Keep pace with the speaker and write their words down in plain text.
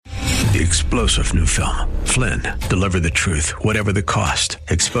The explosive new film, Flynn, deliver the truth, whatever the cost,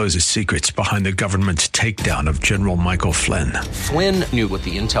 exposes secrets behind the government's takedown of General Michael Flynn. Flynn knew what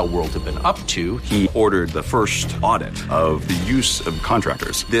the intel world had been up to. He ordered the first audit of the use of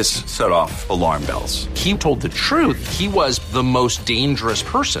contractors. This set off alarm bells. He told the truth. He was the most dangerous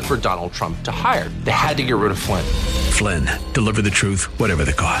person for Donald Trump to hire. They had to get rid of Flynn. Flynn, deliver the truth, whatever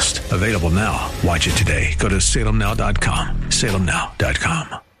the cost. Available now. Watch it today. Go to salemnow.com.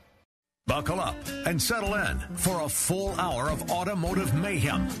 salemnow.com. Buckle up and settle in for a full hour of automotive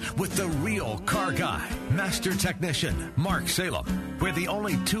mayhem with the real car guy, master technician, Mark Salem, where the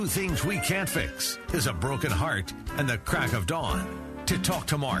only two things we can't fix is a broken heart and the crack of dawn. To talk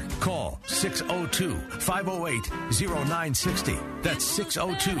to Mark, call 602-508-0960. That's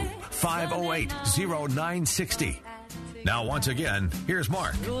 602-508-0960. Now, once again, here's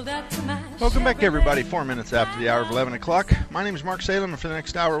Mark. Welcome back, everybody. 4 minutes after the hour of 11 o'clock. My name is Mark Salem, and for the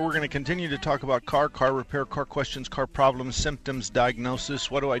next hour, we're going to continue to talk about car repair, car questions, car problems, symptoms,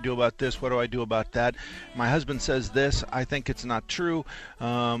 diagnosis. What do I do about this? What do I do about that? My husband says this. I think it's not true.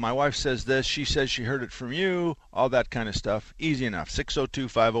 My wife says this. She says she heard it from you. All that kind of stuff. Easy enough.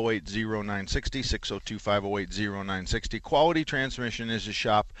 602-508-0960. 602-508-0960. Quality Transmission is a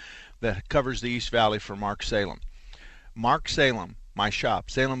shop that covers the East Valley for Mark Salem. Mark Salem, my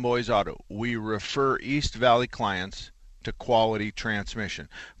shop, Salem Boys Auto, we refer East Valley clients to Quality Transmission.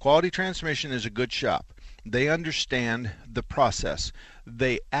 Quality Transmission is a good shop. They understand the process.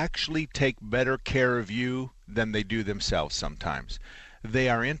 They actually take better care of you than they do themselves sometimes. They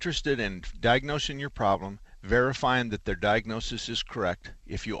are interested in diagnosing your problem, verifying that their diagnosis is correct.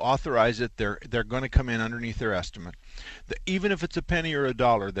 If you authorize it, they're going to come in underneath their estimate. Even if it's a penny or a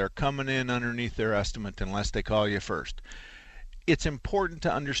dollar, they're coming in underneath their estimate unless they call you first. It's important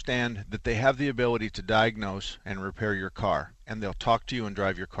to understand that they have the ability to diagnose and repair your car, and they'll talk to you and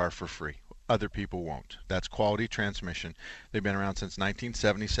drive your car for free. Other people won't. That's Quality Transmission. They've been around since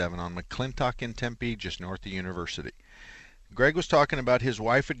 1977 on McClintock in Tempe, just north of University. Greg was talking about his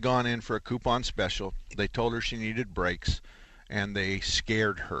wife had gone in for a coupon special. They told her she needed brakes, and they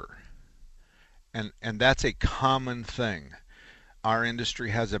scared her. And that's a common thing. Our industry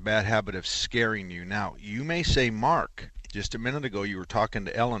has a bad habit of scaring you. Now, you may say, Mark, just a minute ago you were talking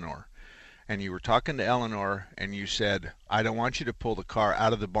to Eleanor, and you said, I don't want you to pull the car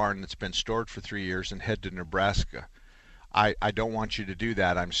out of the barn that's been stored for 3 years and head to Nebraska. I don't want you to do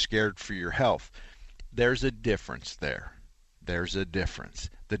that. I'm scared for your health. There's a difference there. There's a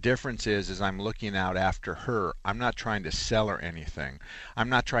difference. The difference is I'm looking out after her. I'm not trying to sell her anything. I'm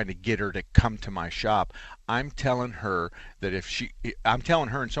not trying to get her to come to my shop. I'm telling her that I'm telling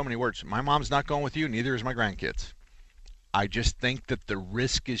her in so many words, my mom's not going with you, neither is my grandkids. I just think that the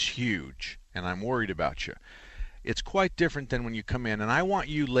risk is huge, and I'm worried about you. It's quite different than when you come in, and I want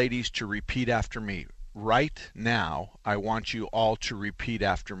you ladies to repeat after me. Right now, I want you all to repeat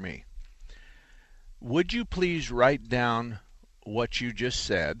after me. Would you please write down what you just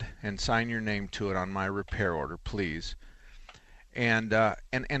said and sign your name to it on my repair order, please? And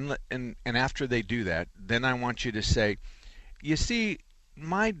after they do that, then I want you to say, you see,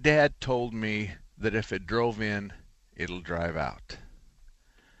 my dad told me that if it drove in, it'll drive out.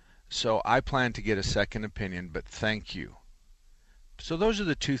 So I plan to get a second opinion, but thank you. So those are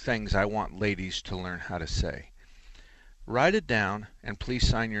the two things I want ladies to learn how to say. Write it down and please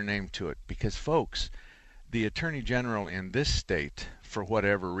sign your name to it, because folks, the Attorney General in this state, for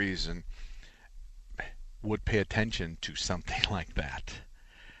whatever reason, would pay attention to something like that.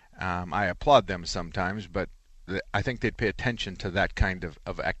 I applaud them sometimes, but I think they'd pay attention to that kind of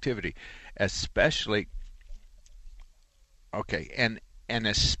activity, especially, and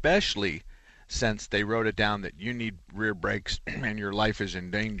especially since they wrote it down that you need rear brakes and your life is in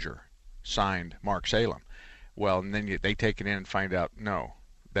danger. Signed, Mark Salem. Well, and then they take it in and find out, no,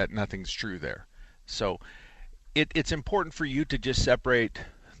 that nothing's true there. So it's important for you to just separate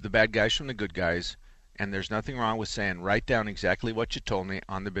the bad guys from the good guys, and there's nothing wrong with saying, write down exactly what you told me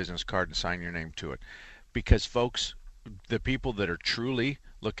on the business card and sign your name to it. Because, folks, the people that are truly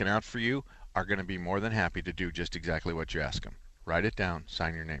looking out for you are going to be more than happy to do just exactly what you ask them. Write it down,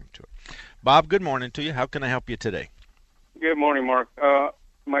 sign your name to it. Bob, good morning to you. How can I help you today? Good morning, Mark.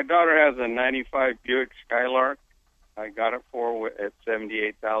 My daughter has a 95 Buick Skylark. I got it for her at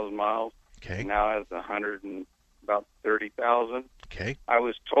 78,000 miles. Okay. Now has about 30,000. Okay. I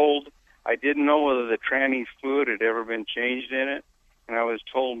was told, I didn't know whether the tranny fluid had ever been changed in it, and I was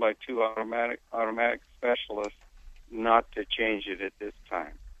told by two automatic specialists not to change it at this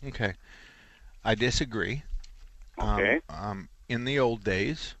time. Okay. I disagree. Okay. In the old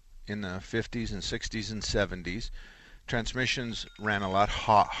days, in the 50s and 60s and 70s, transmissions ran a lot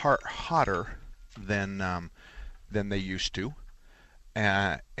hotter than they used to,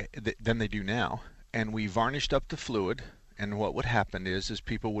 than they do now. And we varnished up the fluid. And what would happen is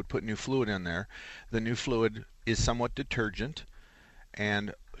people would put new fluid in there. The new fluid is somewhat detergent,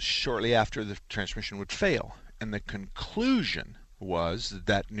 and shortly after the transmission would fail. And the conclusion was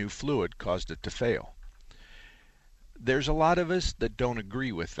that new fluid caused it to fail. There's a lot of us that don't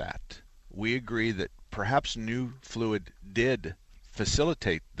agree with that. We agree that perhaps new fluid did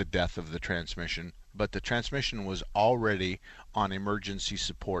facilitate the death of the transmission, but the transmission was already on emergency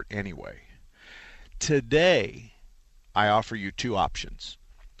support anyway. Today, I offer you two options.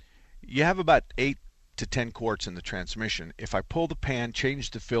 You have about 8 to 10 quarts in the transmission. If I pull the pan,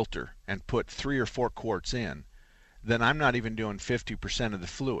 change the filter, and put 3 or 4 quarts in, then I'm not even doing 50% of the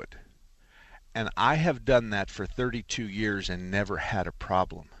fluid. And I have done that for 32 years and never had a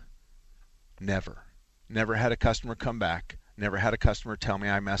problem. Never. Never had a customer come back. Never had a customer tell me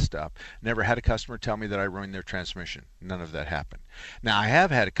I messed up. Never had a customer tell me that I ruined their transmission. None of that happened. Now, I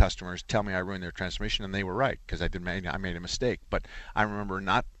have had customers tell me I ruined their transmission, and they were right, because I made a mistake. But I remember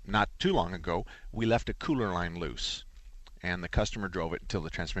not too long ago, we left a cooler line loose, and the customer drove it until the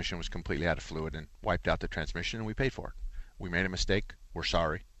transmission was completely out of fluid and wiped out the transmission, and we paid for it. We made a mistake. We're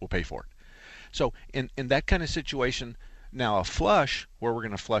sorry. We'll pay for it. So in that kind of situation, now a flush, where we're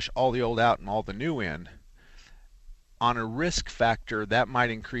going to flush all the old out and all the new in, on a risk factor, that might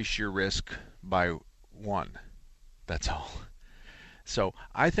increase your risk by 1. That's all. So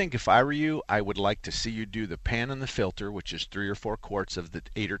I think if I were you, I would like to see you do the pan and the filter, which is 3 or 4 quarts of the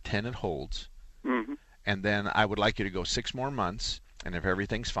 8 or 10 it holds. Mm-hmm. And then I would like you to go 6 more months, and if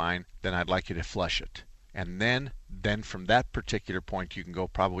everything's fine, then I'd like you to flush it. And then from that particular point, you can go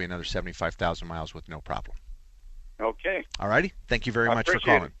probably another 75,000 miles with no problem. Okay. All righty. Thank you very much for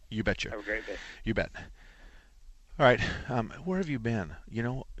calling. You betcha. Have a great day. You bet. All right. Where have you been? You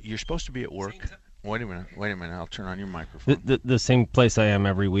know, you're supposed to be at work. Wait a minute. I'll turn on your microphone. The same place I am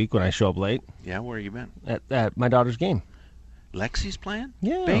every week when I show up late. Yeah, where have you been? At my daughter's game. Lexi's playing?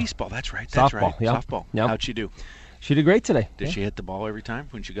 Yeah. Baseball, that's right. Softball, yep. Softball. Yep. How'd she do? She did great today. Did she hit the ball every time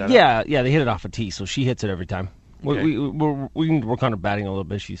when she got up? Yeah, they hit it off a tee, so she hits it every time. Okay. We need to work on her batting a little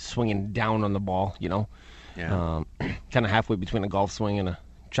bit. She's swinging down on the ball, you know. Yeah. Kind of halfway between a golf swing and a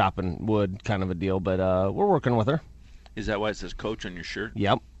chopping wood kind of a deal, but we're working with her. Is that why it says coach on your shirt?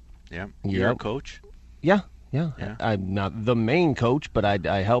 Yep. Yeah. You're a coach? Yeah. I'm not the main coach, but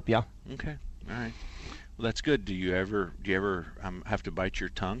I help, yeah. Okay. All right. Well, that's good. Do you ever have to bite your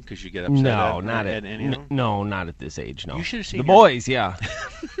tongue because you get upset? Not at any of them? No, not at this age. No. You should have seen the boys, yeah.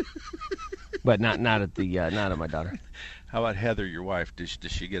 But not at my daughter. How about Heather, your wife? Does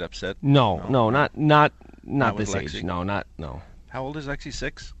she get upset? No, not this Lexi? age. No. How old is Lexi?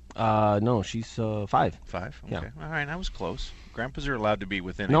 6? No, she's 5. 5. Okay. Yeah. All right. I was close. Grandpas are allowed to be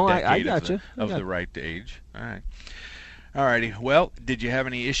within a decade of the right age. All right. All righty. Well, did you have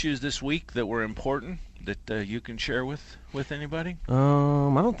any issues this week that were important that you can share with anybody? I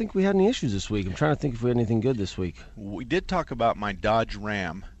don't think we had any issues this week. I'm trying to think if we had anything good this week. We did talk about my Dodge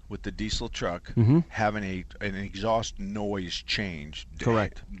Ram with the diesel truck having an exhaust noise change.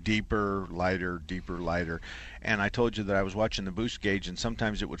 Correct. Deeper, lighter. And I told you that I was watching the boost gauge, and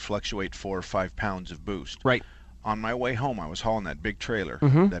sometimes it would fluctuate 4 or 5 pounds of boost. Right. On my way home, I was hauling that big trailer,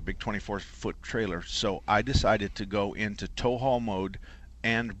 that big 24-foot trailer. So I decided to go into tow haul mode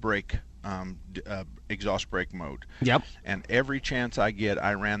and brake, exhaust brake mode. Yep. And every chance I get,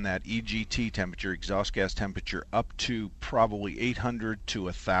 I ran that EGT temperature, exhaust gas temperature, up to probably 800 to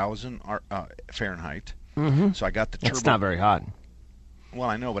 1,000 Fahrenheit. Mm-hmm. So I got the turbo. It's not very hot. Well,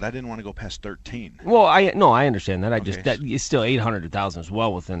 I know, but I didn't want to go past 13. Well, I understand that. It's still 800 to 1,000 is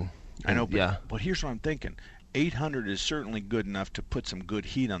well within. I know, but here's what I'm thinking. 800 is certainly good enough to put some good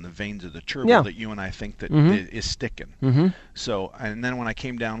heat on the veins of the turbo that you and I think that is sticking. Mm-hmm. So, and then when I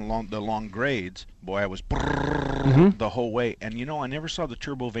came down the long grades, boy, I was the whole way. And I never saw the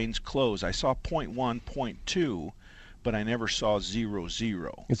turbo veins close. I saw 0.1, 0.2, but I never saw 0,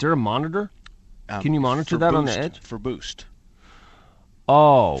 0. Is there a monitor? Can you monitor that on the edge? For boost.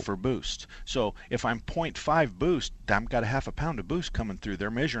 Oh. For boost. So if I'm 0.5 boost, I've got a half a pound of boost coming through.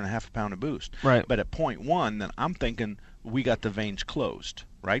 They're measuring a half a pound of boost. Right. But at 0.1, then I'm thinking we got the veins closed,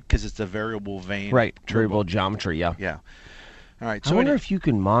 right? Because it's a variable vein. Right. Turbo. Variable geometry, yeah. Yeah. All right. So I wonder if you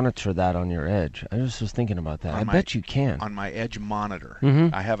can monitor that on your edge. I just was thinking about that. I bet you can. On my edge monitor.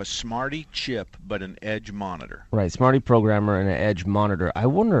 Mm-hmm. I have a Smarty chip, but an edge monitor. Right. Smarty programmer and an edge monitor.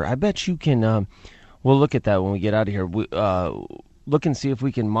 I bet you can. We'll look at that when we get out of here. look and see if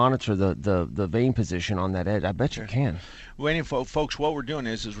we can monitor the vein position on that edge. I bet you can. Well, folks, what we're doing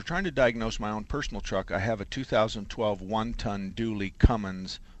is we're trying to diagnose my own personal truck. I have a 2012 one-ton dually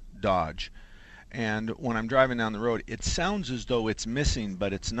Cummins Dodge. And when I'm driving down the road, it sounds as though it's missing,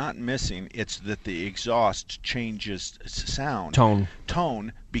 but it's not missing. It's that the exhaust changes sound.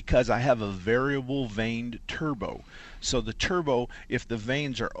 Tone, because I have a variable vaned turbo. So the turbo, if the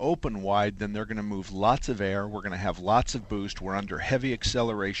vanes are open wide, then they're going to move lots of air. We're going to have lots of boost. We're under heavy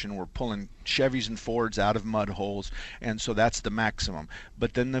acceleration. We're pulling Chevys and Fords out of mud holes, and so that's the maximum.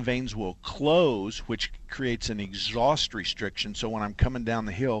 But then the vanes will close, which creates an exhaust restriction. So when I'm coming down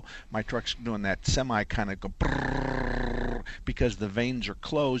the hill, my truck's doing that semi kind of go brrrr, because the vanes are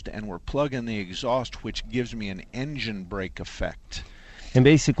closed, and we're plugging the exhaust, which gives me an engine brake effect. And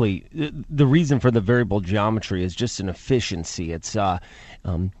basically, the reason for the variable geometry is just an efficiency. It's turbos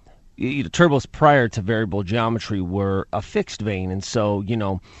prior to variable geometry were a fixed vane, and so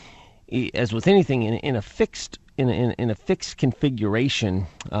as with anything in a fixed configuration,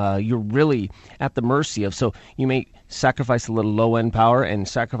 you're really at the mercy of. So you may sacrifice a little low end power and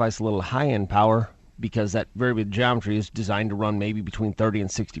sacrifice a little high end power, because that variable geometry is designed to run maybe between 30 and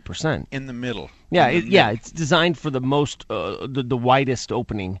 60%. In the middle. Yeah, it's designed for the most, the widest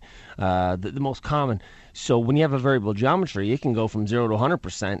opening, the most common. So when you have a variable geometry, it can go from 0 to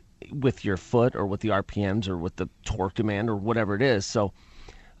 100% with your foot or with the RPMs or with the torque demand or whatever it is. So.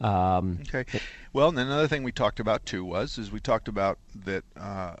 Okay. Well, and another thing we talked about too we talked about that.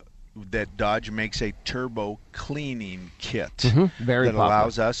 That Dodge makes a turbo cleaning kit that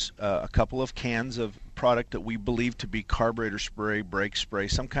allows us a couple of cans of product that we believe to be carburetor spray, brake spray,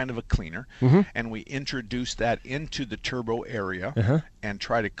 some kind of a cleaner, and we introduce that into the turbo area and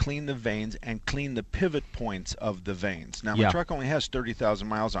try to clean the vanes and clean the pivot points of the vanes. Now, my truck only has 30,000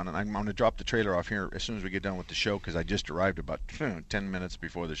 miles on it. I'm going to drop the trailer off here as soon as we get done with the show, because I just arrived about 10 minutes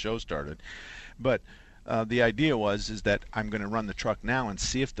before the show started. But the idea is that I'm going to run the truck now and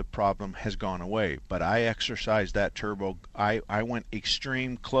see if the problem has gone away. But I exercised that turbo. I went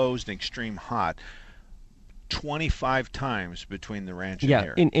extreme closed and extreme hot 25 times between the ranch and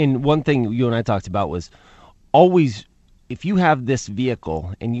air. And one thing you and I talked about was always, if you have this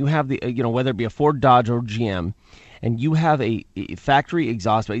vehicle and you have the, whether it be a Ford, Dodge, or GM, and you have a factory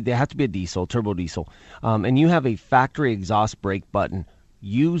exhaust, they have to be a diesel, turbo diesel, and you have a factory exhaust brake button,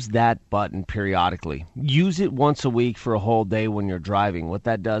 use that button periodically. Use it once a week for a whole day when you're driving. What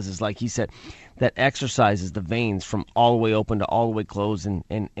that does is, like he said, that exercises the vanes from all the way open to all the way closed, and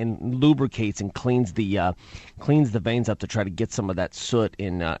lubricates and cleans the vanes up to try to get some of that soot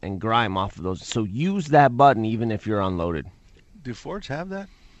and grime off of those. So use that button even if you're unloaded. Do Fords have that?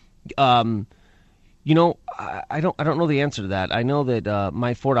 I don't know the answer to that. I know that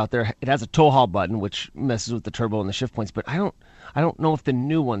my Ford out there, it has a tow haul button, which messes with the turbo and the shift points, but I don't know if the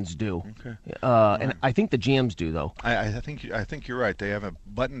new ones do. Okay. And I think the GMs do, though. I think you're right. They have a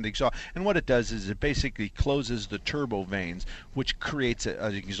buttoned exhaust, and what it does is it basically closes the turbo vanes, which creates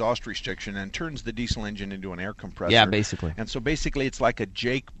an exhaust restriction and turns the diesel engine into an air compressor. Yeah, basically. And so basically, it's like a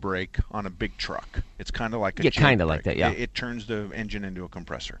Jake brake on a big truck. It's kind of like a Jake brake. Like that. Yeah. It turns the engine into a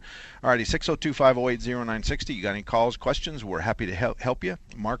compressor. Alrighty, 602-508-0960. You got any calls, questions? We're happy to help you.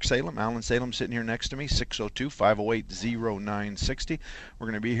 Mark Salem, Alan Salem, sitting here next to me. 602-508-0960. We're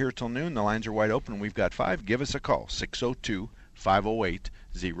going to be here till noon. The lines are wide open. We've got 5. Give us a call.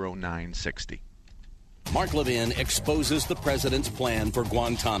 602-508-0960. Mark Levin exposes the president's plan for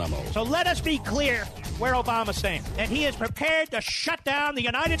Guantanamo. So let us be clear where Obama stands. That he is prepared to shut down the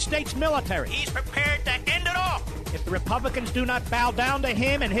United States military. He's prepared to end it all. If the Republicans do not bow down to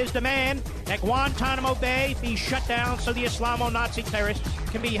him and his demand that Guantanamo Bay be shut down so the Islamo-Nazi terrorists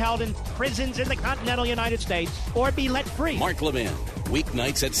can be held in prisons in the continental United States or be let free. Mark Levin,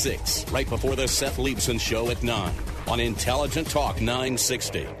 weeknights at 6, right before the Seth Leibson Show at 9 on Intelligent Talk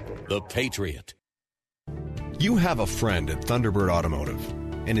 960, The Patriot. You have a friend at Thunderbird Automotive,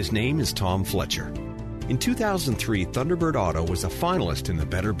 and his name is Tom Fletcher. In 2003, Thunderbird Auto was a finalist in the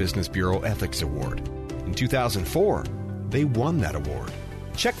Better Business Bureau Ethics Award. In 2004, they won that award.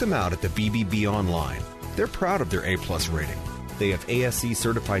 Check them out at the BBB online. They're proud of their A-plus rating. They have ASE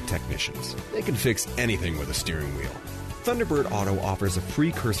certified technicians. They can fix anything with a steering wheel. Thunderbird Auto offers a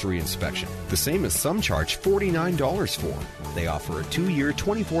free cursory inspection, the same as some charge $49 for. They offer a 2-year,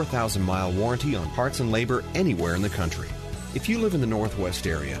 24,000-mile warranty on parts and labor anywhere in the country. If you live in the Northwest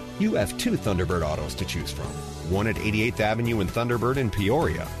area, you have 2 Thunderbird Autos to choose from. One at 88th Avenue in Thunderbird in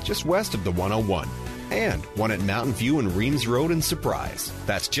Peoria, just west of the 101. And one at Mountain View and Reams Road in Surprise.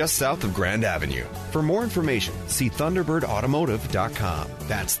 That's just south of Grand Avenue. For more information, see ThunderbirdAutomotive.com.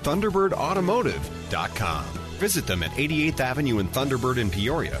 That's ThunderbirdAutomotive.com. Visit them at 88th Avenue in Thunderbird in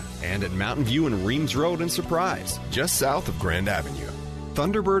Peoria and at Mountain View and Reams Road in Surprise, just south of Grand Avenue.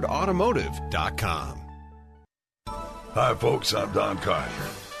 ThunderbirdAutomotive.com. Hi, folks. I'm Don Kaiser.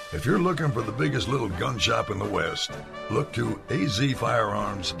 If you're looking for the biggest little gun shop in the West, look to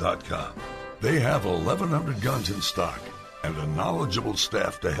azfirearms.com. They have 1,100 guns in stock and a knowledgeable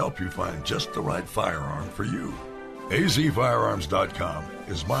staff to help you find just the right firearm for you. azfirearms.com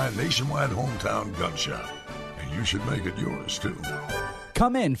is my nationwide hometown gun shop, and you should make it yours, too.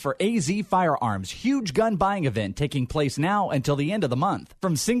 Come in for AZ Firearms' huge gun buying event taking place now until the end of the month.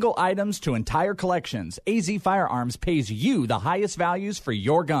 From single items to entire collections, AZ Firearms pays you the highest values for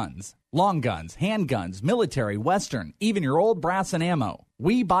your guns. Long guns, handguns, military, western, even your old brass and ammo.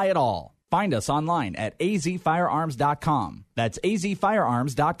 We buy it all. Find us online at azfirearms.com. That's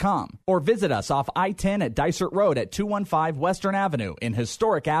azfirearms.com. Or visit us off I-10 at Dysart Road at 215 Western Avenue in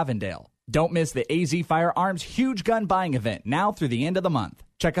historic Avondale. Don't miss the AZ Firearms huge gun buying event now through the end of the month.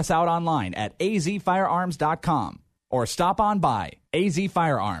 Check us out online at azfirearms.com or stop on by. AZ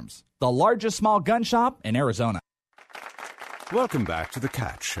Firearms, the largest small gun shop in Arizona. Welcome back to The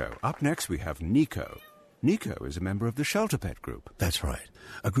Cat Show. Up next we have Nico. Nico is a member of the Shelter Pet Group. That's right.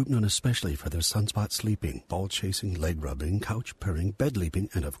 A group known especially for their sunspot sleeping, ball chasing, leg rubbing, couch purring, bed leaping,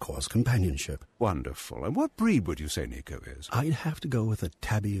 and of course companionship. Wonderful. And what breed would you say Nico is? I'd have to go with a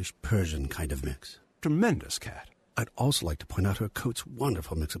tabbyish Persian kind of mix. Tremendous cat. I'd also like to point out her coat's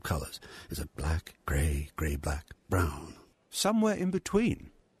wonderful mix of colors. Is it black, gray, gray-black, brown? Somewhere in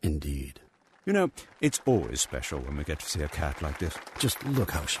between. Indeed. You know, it's always special when we get to see a cat like this. Just look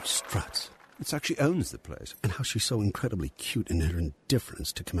how she struts. It's like she owns the place. And how she's so incredibly cute in her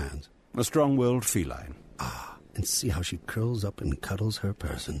indifference to commands. A strong-willed feline. Ah, and see how she curls up and cuddles her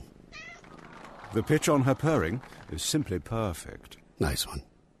person. The pitch on her purring is simply perfect. Nice one.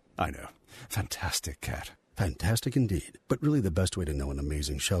 I know. Fantastic cat. Fantastic indeed. But really the best way to know an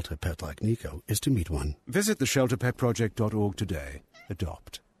amazing shelter pet like Nico is to meet one. Visit theshelterpetproject.org today.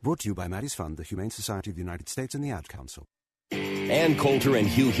 Adopt. Brought to you by Maddie's Fund, the Humane Society of the United States, and the Ad Council. Ann Coulter and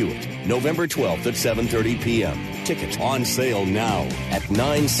Hugh Hewitt, November 12th at 7:30 p.m. Tickets on sale now at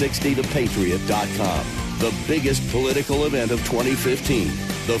 960thepatriot.com. The biggest political event of 2015,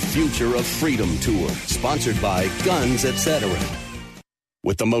 the Future of Freedom Tour, sponsored by Guns Etc.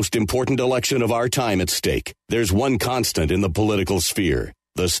 With the most important election of our time at stake, there's one constant in the political sphere,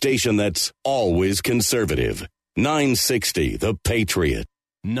 the station that's always conservative. 960 The Patriot.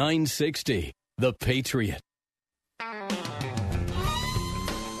 960 The Patriot.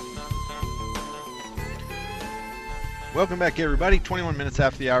 Welcome back, everybody. 21 minutes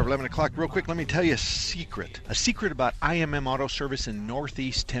after the hour of 11 o'clock. Real quick, let me tell you a secret about IMM Auto Service in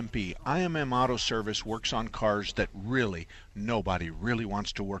Northeast Tempe. IMM Auto Service works on cars that really nobody really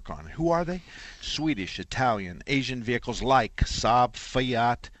wants to work on. Who are they? Swedish, Italian, Asian vehicles like Saab,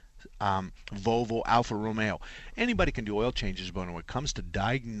 Fiat, Volvo, Alfa Romeo. Anybody can do oil changes, but when it comes to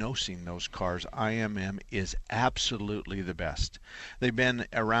diagnosing those cars, IMM is absolutely the best. They've been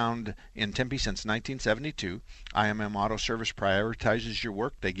around in Tempe since 1972. IMM Auto Service prioritizes your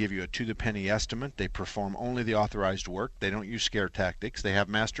work. They give you a to-the-penny estimate. They perform only the authorized work. They don't use scare tactics. They have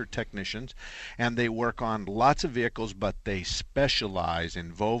master technicians, and they work on lots of vehicles, but they specialize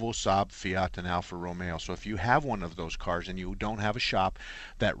in Volvo, Saab, Fiat, and Alfa Romeo. So if you have one of those cars and you don't have a shop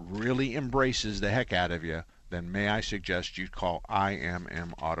that really embraces the heck out of you, then may I suggest you call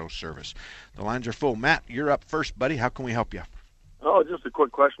IMM Auto Service. The lines are full. Matt, you're up first, buddy. How can we help you? Oh, just a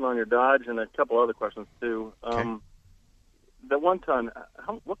quick question on your Dodge and a couple other questions, too. Okay. The 1 ton,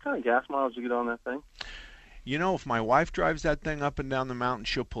 what kind of gas mileage do you get on that thing? You know, if my wife drives that thing up and down the mountain,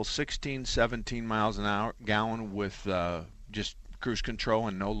 she'll pull 16, 17 miles an gallon with just cruise control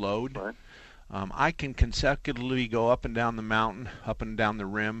and no load. Right. I can consecutively go up and down the mountain, up and down the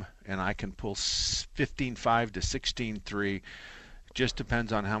rim, and I can pull 15.5 to 16.3. Just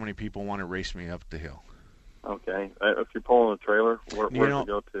depends on how many people want to race me up the hill. Okay. If you're pulling a trailer, where does it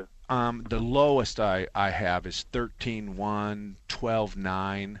go to? The lowest I have is 13.1,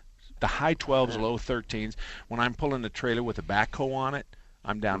 12.9. The high 12s, low 13s. When I'm pulling a trailer with a backhoe on it,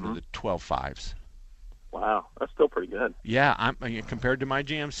 I'm down to the 12.5s. Wow, that's still pretty good. Yeah, compared to my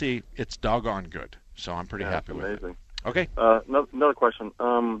GMC, it's doggone good. So I'm pretty happy with it. Okay. Another question.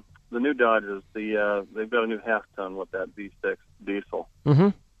 The new Dodges, they've got a new half-ton with that V6 diesel. Mm-hmm.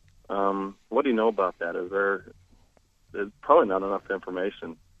 What do you know about that? There's probably not enough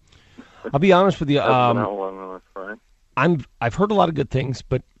information. I'll be honest with you. I've heard a lot of good things,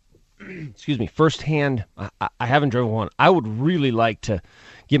 but excuse me, firsthand, I haven't driven one. I would really like to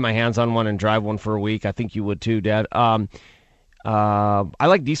get my hands on one and drive one for a week. I think you would too, Dad. I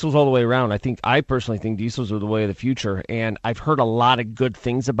like diesels all the way around. I personally think diesels are the way of the future, and I've heard a lot of good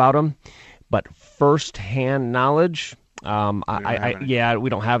things about them, but first-hand knowledge, we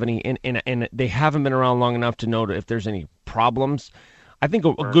don't have any, and they haven't been around long enough to know if there's any problems. I think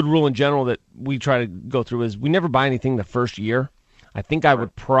a good rule in general that we try to go through is we never buy anything the first year. I think I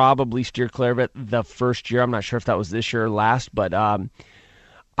would probably steer clear of it the first year. I'm not sure if that was this year or last, but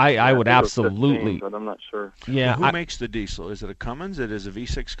I would absolutely. 15, but I'm not sure. Yeah. Who makes the diesel? Is it a Cummins? It is a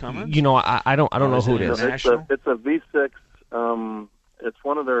V6 Cummins? You know, I don't know who it is. It's a V6. It's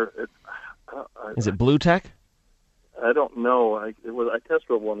one of their. Is it Blue Tech? I don't know. I test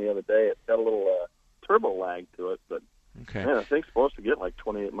drove one the other day. It's got a little turbo lag to it, but man, I think it's supposed to get like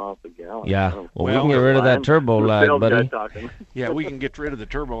 28 miles a gallon. Yeah. Well, we can get rid of that turbo lag, buddy. Yeah, we can get rid of the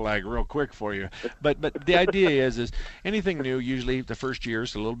turbo lag real quick for you. But the idea is anything new, usually the first year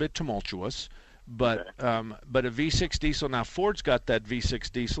is a little bit tumultuous. But a V6 diesel, now Ford's got that V6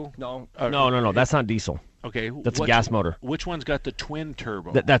 diesel. No, that's not diesel. Okay, that's a gas motor. Which one's got the twin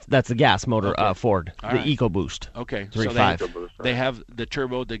turbo? That's the gas motor, All Ford, the right. EcoBoost. Okay, 3.5. So they have the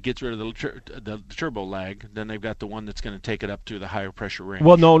turbo that gets rid of the turbo lag. Then they've got the one that's going to take it up to the higher pressure range.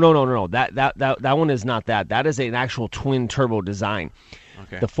 Well, no. That one is not that. That is an actual twin turbo design.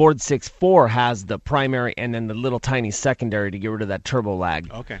 Okay. The Ford 6.4 has the primary and then the little tiny secondary to get rid of that turbo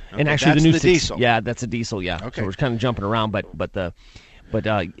lag. Okay. And actually, that's the new diesel. Yeah, that's a diesel. Yeah. Okay. So we're kind of jumping around, but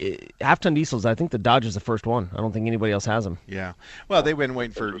half-ton diesels, I think the Dodge is the first one. I don't think anybody else has them. Yeah. Well, they've been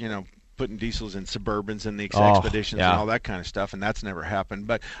waiting for, putting diesels in Suburbans and the Expeditions and all that kind of stuff, and that's never happened.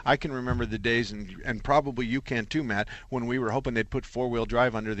 But I can remember the days, and probably you can too, Matt, when we were hoping they'd put four-wheel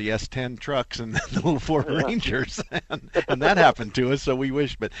drive under the S10 trucks and the little Ford Rangers, and that happened to us, so we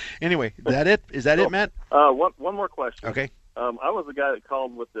wish. But anyway, is that it, Matt? One more question. Okay. I was the guy that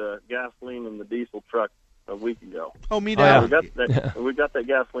called with the gasoline and the diesel truck a week ago. Oh, me too. We got that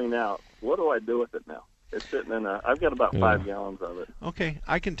gasoline out. What do I do with it now? It's sitting in I've got about 5 gallons of it. Okay,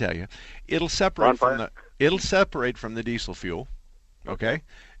 I can tell you. It'll separate from the diesel fuel. Okay?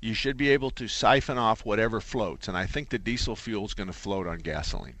 You should be able to siphon off whatever floats, and I think the diesel fuel is going to float on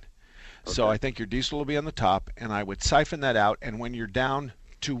gasoline. Okay. So I think your diesel will be on the top, and I would siphon that out, and when you're down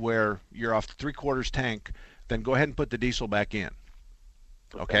to where you're off the 3/4 tank, then go ahead and put the diesel back in.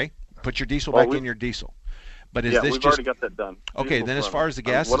 Okay? Put your diesel back in your diesel. But is this we've already got that done. Okay, diesel then as far as the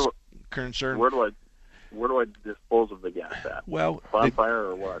gas is concerned, where do I dispose of the gas at? Well, bonfire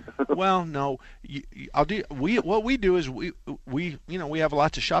or what? Well, no. What we do is we have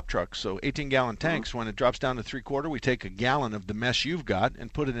lots of shop trucks, so 18-gallon tanks. Mm-hmm. When it drops down to 3/4, we take a gallon of the mess you've got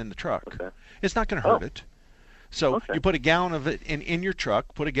and put it in the truck. Okay. It's not going to hurt it. So you put a gallon of it in your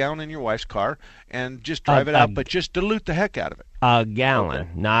truck, put a gallon in your wife's car, and just drive it out, but just dilute the heck out of it. A gallon,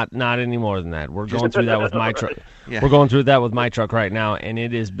 not any more than that. We're going through that with my truck. Yeah. We're going through that with my truck right now, and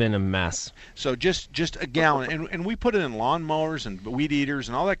it has been a mess. So just a gallon, and we put it in lawnmowers and weed eaters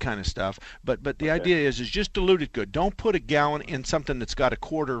and all that kind of stuff. But the idea is just dilute it good. Don't put a gallon in something that's got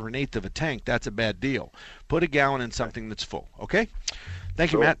 1/4 or 1/8 of a tank. That's a bad deal. Put a gallon in something that's full. Okay.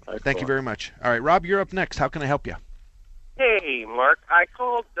 Thank you, Matt. Excellent. Thank you very much. All right, Rob, you're up next. How can I help you? Hey, Mark. I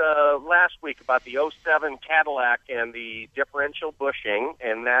called last week about the 07 Cadillac and the differential bushing,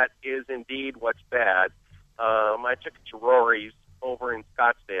 and that is indeed what's bad. I took it to Rory's over in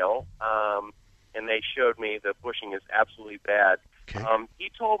Scottsdale, and they showed me the bushing is absolutely bad. Okay. He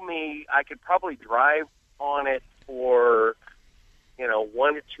told me I could probably drive on it for,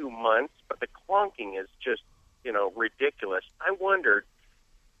 1 to 2 months, but the clunking is just, ridiculous. I wondered,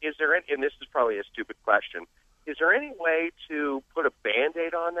 is there any, and this is probably a stupid question, is there any way to put a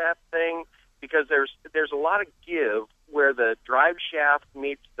Band-Aid on that thing? Because there's a lot of give where the drive shaft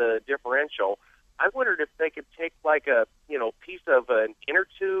meets the differential. I wondered if they could take like a piece of an inner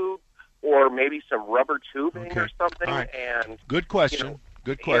tube or maybe some rubber tubing or something. All right. And good question.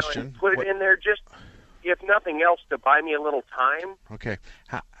 Good question. And put it in there just, if nothing else, to buy me a little time. Okay.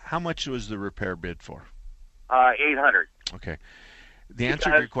 How much was the repair bid for? $800. Okay. The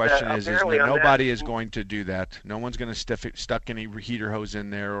answer to your question is nobody is going to do that. No one's going to stuck any heater hose in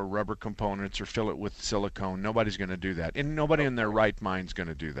there or rubber components or fill it with silicone. Nobody's going to do that. And nobody in their right mind is going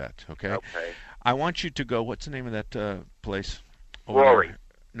to do that, okay? I want you to go, what's the name of that place? Rory.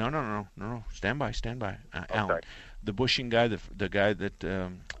 No. Stand by. Alan. The bushing guy, the guy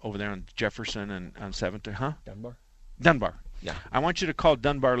that over there on Jefferson and on 7th, huh? Dunbar. Yeah. I want you to call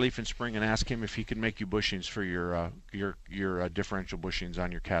Dunbar Leaf and Spring and ask him if he can make you bushings for your differential bushings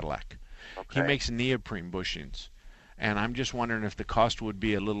on your Cadillac. Okay. He makes neoprene bushings, and I'm just wondering if the cost would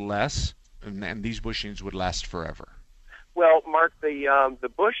be a little less, and these bushings would last forever. Well, Mark, the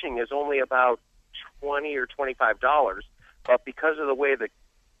bushing is only about $20 or $25, but because of the way the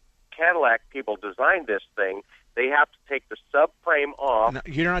Cadillac people designed this thing, they have to take the subframe off. No,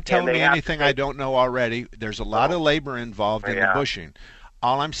 you're not telling me anything I don't know already. There's a lot of labor involved in the bushing.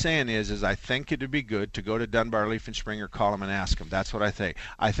 All I'm saying is I think it would be good to go to Dunbar, Leaf and Springer, call them and ask them. That's what I think.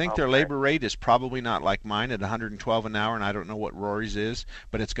 I think their labor rate is probably not like mine at $112 an hour, and I don't know what Rory's is,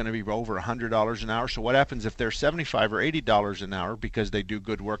 but it's going to be over $100 an hour. So what happens if they're $75 or $80 an hour because they do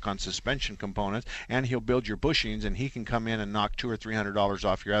good work on suspension components, and he'll build your bushings, and he can come in and knock $200 or $300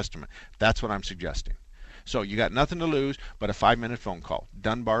 off your estimate. That's what I'm suggesting. So you got nothing to lose but a 5-minute phone call.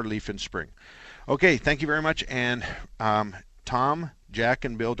 Dunbar, Leaf and Spring. Okay, thank you very much. And Tom, Jack,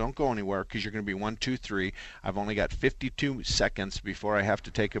 and Bill, don't go anywhere because you're going to be 1, 2, 3. I've only got 52 seconds before I have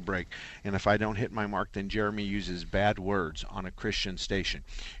to take a break. And if I don't hit my mark, then Jeremy uses bad words on a Christian station.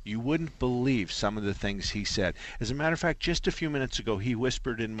 You wouldn't believe some of the things he said. As a matter of fact, just a few minutes ago, he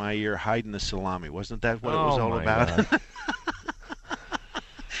whispered in my ear, hiding the salami. Wasn't that what it was all about?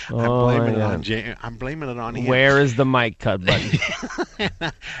 I'm blaming it on him. Where is the mic cut button?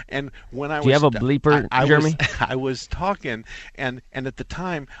 And when Do you have a bleeper, Jeremy? I was talking, and at the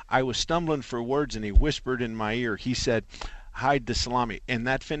time I was stumbling for words, and he whispered in my ear. He said, "Hide the salami," and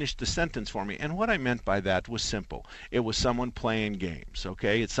that finished the sentence for me. And what I meant by that was simple. It was someone playing games.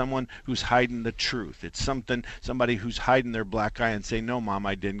 Okay, it's someone who's hiding the truth. It's somebody who's hiding their black eye and saying, "No, Mom,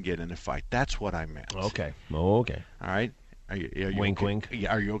 I didn't get in a fight." That's what I meant. Okay. All right. Are you wink, okay? wink.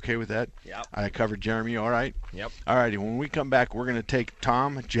 Yeah, are you okay with that? Yep. I covered Jeremy, all right? Yep. All righty. When we come back, we're going to take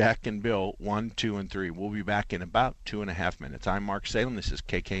Tom, Jack, and Bill 1, 2, and 3. We'll be back in about 2.5 minutes. I'm Mark Salem. This is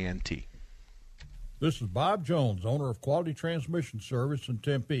KKNT. This is Bob Jones, owner of Quality Transmission Service in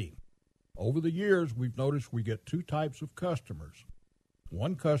Tempe. Over the years, we've noticed we get two types of customers.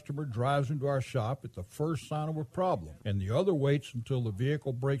 One customer drives into our shop at the first sign of a problem, and the other waits until the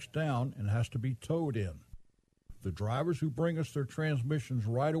vehicle breaks down and has to be towed in. The drivers who bring us their transmissions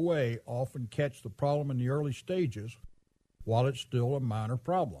right away often catch the problem in the early stages while it's still a minor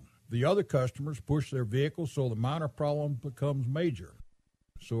problem. The other customers push their vehicles so the minor problem becomes major.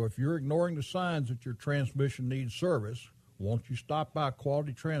 So if you're ignoring the signs that your transmission needs service, won't you stop by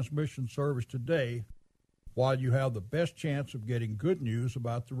Quality Transmission Service today while you have the best chance of getting good news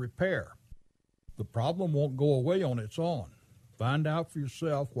about the repair? The problem won't go away on its own. Find out for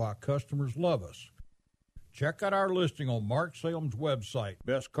yourself why customers love us. Check out our listing on Mark Salem's website,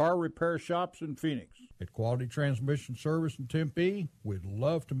 Best Car Repair Shops in Phoenix. At Quality Transmission Service in Tempe, we'd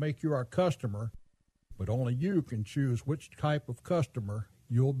love to make you our customer, but only you can choose which type of customer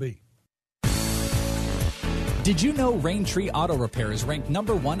you'll be. Did you know Raintree Auto Repair is ranked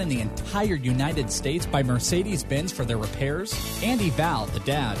 #1 in the entire United States by Mercedes-Benz for their repairs? Andy Val, the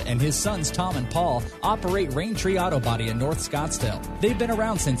dad, and his sons Tom and Paul operate Raintree Auto Body in North Scottsdale. They've been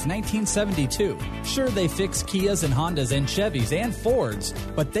around since 1972. Sure, they fix Kias and Hondas and Chevys and Fords,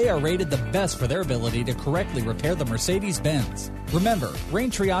 but they are rated the best for their ability to correctly repair the Mercedes-Benz. Remember,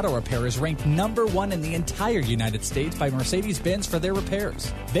 Raintree Auto Repair is ranked #1 in the entire United States by Mercedes-Benz for their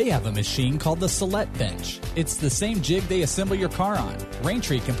repairs. They have a machine called the Celette Bench. It's the same jig they assemble your car on.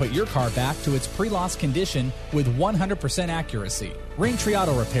 Raintree can put your car back to its pre-loss condition with 100% accuracy. Raintree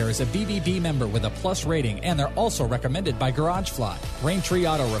Auto Repair is a BBB member with a plus rating, and they're also recommended by GarageFly. Raintree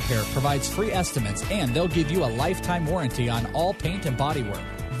Auto Repair provides free estimates, and they'll give you a lifetime warranty on all paint and bodywork.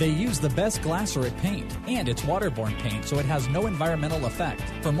 They use the best Glaceret paint, and it's waterborne paint, so it has no environmental effect.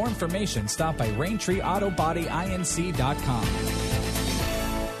 For more information, stop by RaintreeAutoBodyInc.com.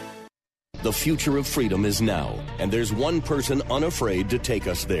 The future of freedom is now, and there's one person unafraid to take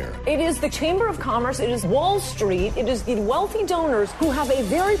us there. It is the Chamber of Commerce, it is Wall Street, it is the wealthy donors who have a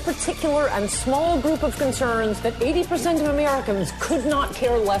very particular and small group of concerns that 80% of Americans could not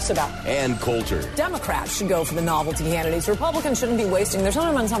care less about. Ann Coulter. Democrats should go for the novelty candidates. Republicans shouldn't be wasting their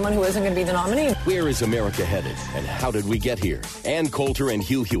time on someone who isn't going to be the nominee. Where is America headed, and how did we get here? Ann Coulter and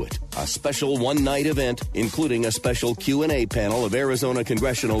Hugh Hewitt. A special one-night event, including a special Q&A panel of Arizona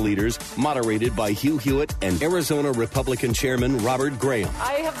congressional leaders, moderated by Hugh Hewitt and Arizona Republican Chairman Robert Graham.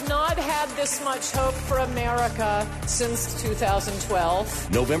 I have not had this much hope for America since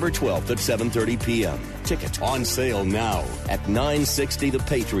 2012. November 12th at 7:30 p.m. Ticket on sale now at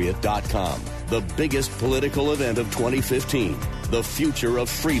 960thepatriot.com. The biggest political event of 2015. The Future of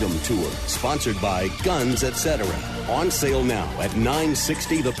Freedom Tour, sponsored by Guns Etc. On sale now at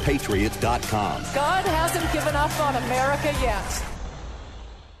 960thepatriot.com. God hasn't given up on America yet.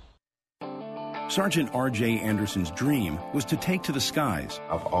 Sergeant R.J. Anderson's dream was to take to the skies.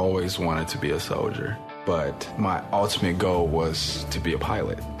 I've always wanted to be a soldier, but my ultimate goal was to be a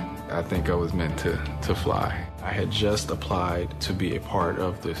pilot. I think I was meant to fly. I had just applied to be a part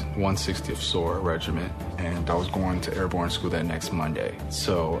of the 160th SOAR Regiment, and I was going to airborne school that next Monday.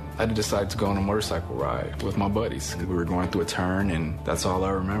 So I decided to go on a motorcycle ride with my buddies. We were going through a turn, and that's all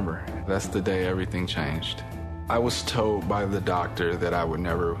I remember. That's the day everything changed. I was told by the doctor that I would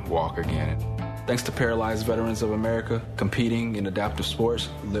never walk again. Thanks to Paralyzed Veterans of America, competing in adaptive sports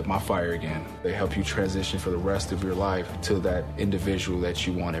lit my fire again. They help you transition for the rest of your life to that individual that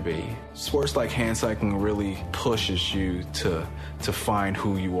you want to be. Sports like hand cycling really pushes you to find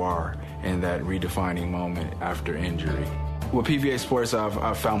who you are in that redefining moment after injury. With PVA Sports,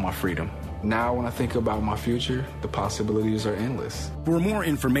 I've found my freedom. Now when I think about my future, the possibilities are endless. For more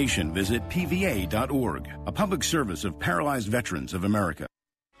information, visit PVA.org, a public service of Paralyzed Veterans of America.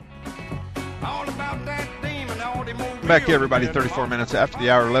 Back here, everybody, 34 minutes after the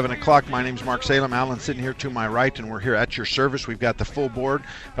hour, 11 o'clock. My name's Mark Salem. Alan's sitting here to my right, and we're here at your service. We've got the full board.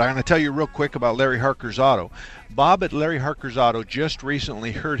 But I'm going to tell you real quick about Larry Harker's Auto. Bob at Larry Harker's Auto just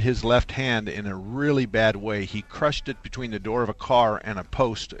recently hurt his left hand in a really bad way. He crushed it between the door of a car and a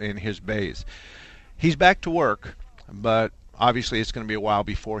post in his bays. He's back to work, but obviously it's going to be a while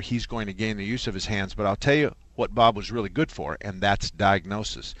before he's going to gain the use of his hands. But I'll tell you what Bob was really good for, and that's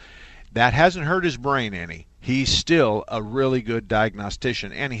diagnosis. That hasn't hurt his brain any. He's still a really good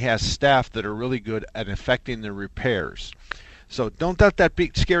diagnostician, and he has staff that are really good at effecting the repairs. So don't let that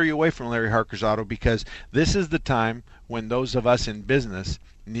scare you away from Larry Harker's Auto, because this is the time when those of us in business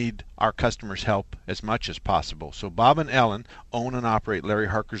need our customers' help as much as possible. So Bob and Ellen own and operate Larry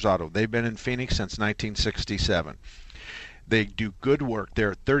Harker's Auto. They've been in Phoenix since 1967. They do good work.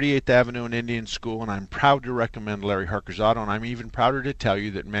 They're at 38th Avenue and Indian School, and I'm proud to recommend Larry Harker's Auto, and I'm even prouder to tell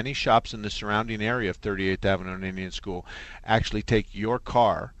you that many shops in the surrounding area of 38th Avenue and Indian School actually take your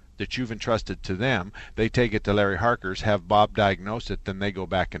car that you've entrusted to them, they take it to Larry Harker's, have Bob diagnose it, then they go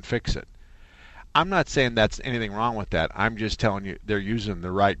back and fix it. I'm not saying that's anything wrong with that. I'm just telling you they're using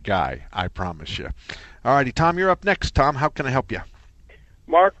the right guy, I promise you. All righty, Tom, you're up next. Tom, how can I help you?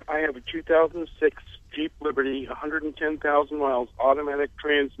 Mark, I have a 2006 Jeep Liberty, 110,000 miles, automatic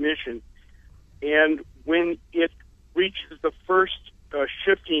transmission, and when it reaches the first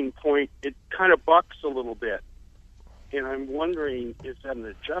shifting point, it kind of bucks a little bit. And I'm wondering, is that an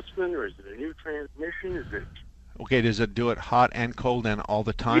adjustment, or is it a new transmission? Is it? Okay, does it do it hot and cold and all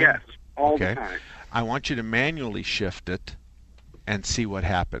the time? Yes, all the time. I want you to manually shift it and see what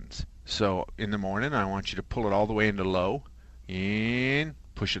happens. So in the morning, I want you to pull it all the way into low, in,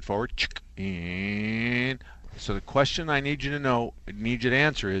 push it forward, in. So the question I need you to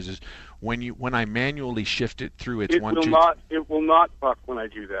answer is when I manually shift it through its it will not buck when I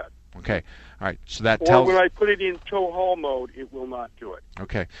do that. Okay. All right. So that tells. Or when I put it in tow haul mode, it will not do it.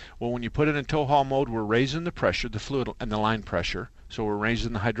 Okay. Well, when you put it in tow haul mode, we're raising the pressure, the fluid and the line pressure. So we're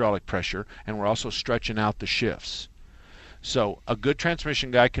raising the hydraulic pressure, and we're also stretching out the shifts. So a good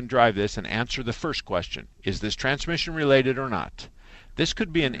transmission guy can drive this and answer the first question: is this transmission related or not? This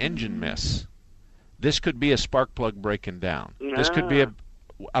could be an engine miss. This could be a spark plug breaking down. This could be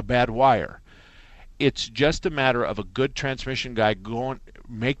a bad wire. It's just a matter of a good transmission guy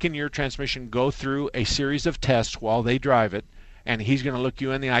making your transmission go through a series of tests while they drive it, and he's going to look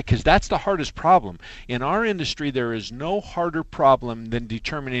you in the eye, because that's the hardest problem. In our industry, there is no harder problem than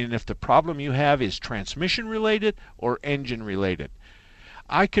determining if the problem you have is transmission related or engine related.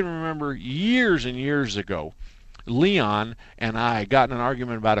 I can remember years and years ago, Leon and I got in an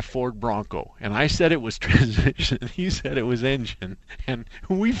argument about a Ford Bronco, and I said it was transmission, and he said it was engine, and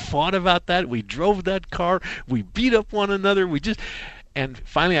we fought about that. We drove that car, we beat up one another, and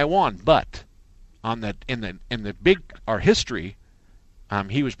finally I won. But on that, in the our history,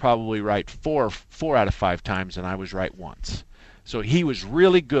 he was probably right four out of 5 times, and I was right once. So he was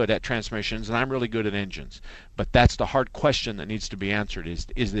really good at transmissions, and I'm really good at engines. But that's the hard question that needs to be answered: is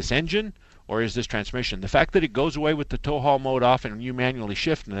this engine or is this transmission? The fact that it goes away with the tow haul mode off and you manually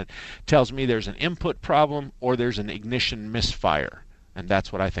shifting it tells me there's an input problem or there's an ignition misfire, and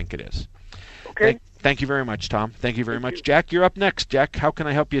that's what I think it is. Okay. Thank you very much, Tom. Thank you very much. Jack, you're up next. Jack, how can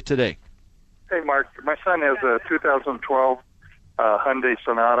I help you today? Hey, Mark. My son has a 2012 Hyundai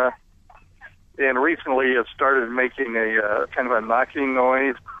Sonata, and recently it started making a kind of a knocking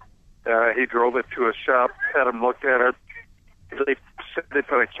noise. He drove it to a shop, had him look at it. They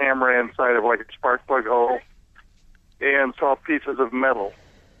put a camera inside of like a spark plug hole and saw pieces of metal.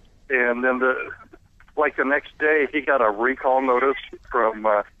 And then the next day, he got a recall notice from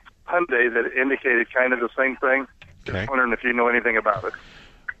Hyundai that indicated kind of the same thing. Okay. Just wondering if you know anything about it.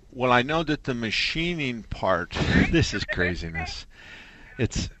 Well, I know that the machining part, this is craziness.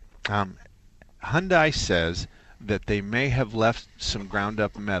 It's Hyundai says that they may have left some ground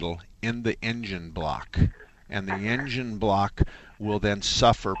up metal in the engine block. and the engine block will then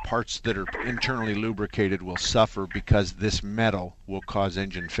suffer. Parts that are internally lubricated will suffer because this metal will cause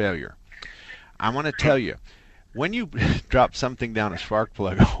engine failure. I want to tell you, when you drop something down a spark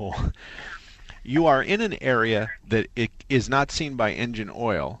plug hole, you are in an area that it is not seen by engine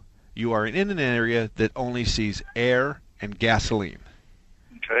oil. You are in an area that only sees air and gasoline.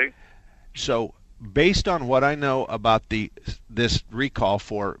 Okay. So based on what I know about this recall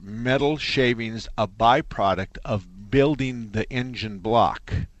for metal shavings, a byproduct of building the engine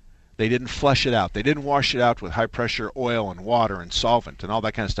block, they didn't flush it out. They didn't wash it out with high-pressure oil and water and solvent and all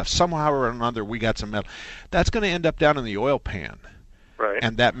that kind of stuff. Somehow or another, we got some metal. That's going to end up down in the oil pan. Right.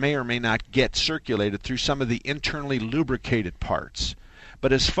 And that may or may not get circulated through some of the internally lubricated parts.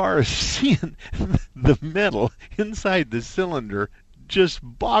 But as far as seeing the metal inside the cylinder just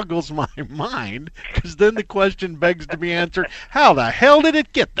boggles my mind, because then the question begs to be answered, how the hell did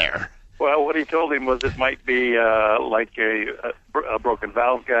it get there? Well, what he told him was it might be like a broken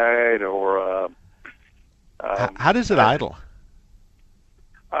valve guide or... how does it idle?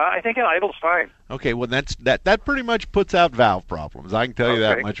 I think it idles fine. Okay, well that pretty much puts out valve problems. I can tell you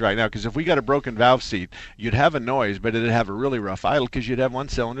that much right now. Because if we got a broken valve seat, you'd have a noise, but it'd have a really rough idle because you'd have one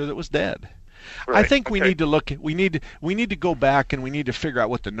cylinder that was dead. Right. I think we need to look. We need to go back and we need to figure out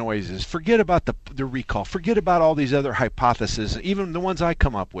what the noise is. Forget about the recall. Forget about all these other hypotheses, even the ones I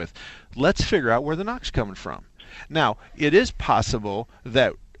come up with. Let's figure out where the knock's coming from. Now, it is possible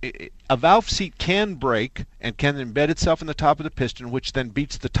that a valve seat can break and can embed itself in the top of the piston, which then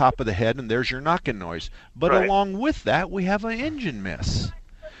beats the top of the head, and there's your knocking noise. But along with that, we have an engine miss.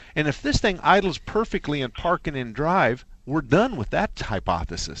 And if this thing idles perfectly in park and in drive, we're done with that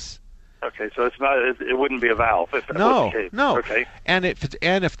hypothesis. Okay, so it's not. It wouldn't be a valve. If that was the case. No. Okay. And if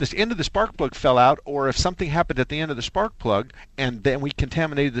this end of the spark plug fell out, or if something happened at the end of the spark plug, and then we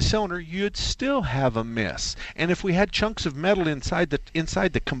contaminated the cylinder, you'd still have a miss. And if we had chunks of metal inside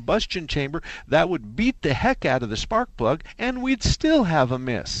the combustion chamber, that would beat the heck out of the spark plug, and we'd still have a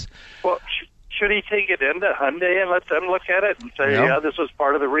miss. Well, should he take it into Hyundai and let them look at it and say, yeah, this was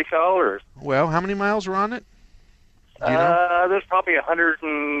part of the recall, or? Well, how many miles are on it? There's probably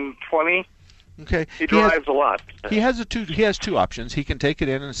 120. Okay. He drives a lot. He has two options. He can take it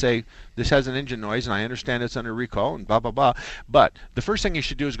in and say, this has an engine noise, and I understand it's under recall, and blah, blah, blah. But the first thing you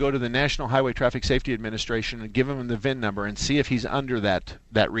should do is go to the National Highway Traffic Safety Administration and give him the VIN number and see if he's under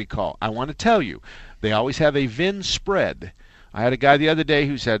that recall. I want to tell you, they always have a VIN spread. I had a guy the other day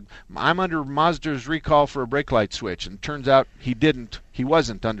who said, I'm under Mazda's recall for a brake light switch, and it turns out he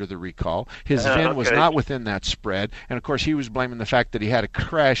wasn't under the recall. His VIN was not within that spread, and of course he was blaming the fact that he had a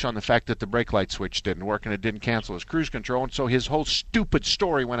crash on the fact that the brake light switch didn't work and it didn't cancel his cruise control, and so his whole stupid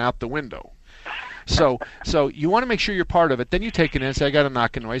story went out the window. So you want to make sure you're part of it. Then you take it in and say, I got a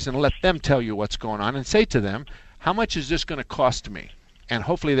knocking noise, and let them tell you what's going on, and say to them, how much is this going to cost me? And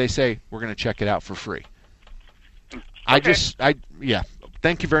hopefully they say, we're going to check it out for free.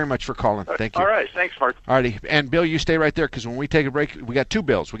 Thank you very much for calling. Thank you. All right. Thanks, Mark. All righty. And Bill, you stay right there, because when we take a break, we got two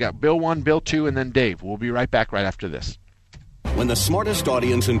Bills. We got Bill 1, Bill 2, and then Dave. We'll be right back right after this. When the smartest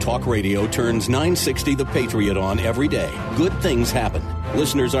audience in talk radio turns 960 The Patriot on every day, good things happen.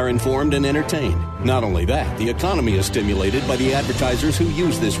 Listeners are informed and entertained. Not only that, the economy is stimulated by the advertisers who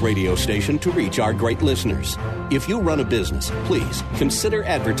use this radio station to reach our great listeners. If you run a business, please consider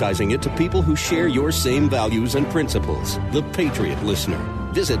advertising it to people who share your same values and principles. The Patriot Listener.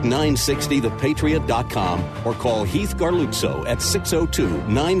 Visit 960thepatriot.com or call Heath Garluzzo at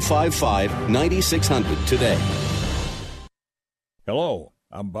 602-955-9600 today. Hello,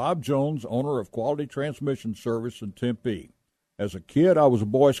 I'm Bob Jones, owner of Quality Transmission Service in Tempe. As a kid, I was a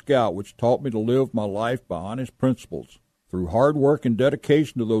Boy Scout, which taught me to live my life by honest principles. Through hard work and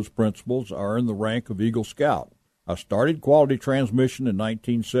dedication to those principles, I earned the rank of Eagle Scout. I started Quality Transmission in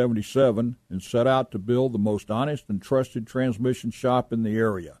 1977 and set out to build the most honest and trusted transmission shop in the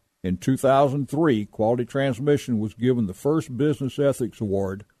area. In 2003, Quality Transmission was given the first Business Ethics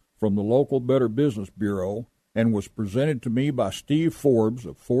Award from the local Better Business Bureau and was presented to me by Steve Forbes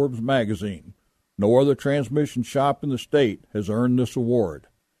of Forbes Magazine. No other transmission shop in the state has earned this award.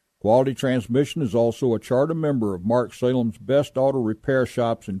 Quality Transmission is also a charter member of Mark Salem's Best Auto Repair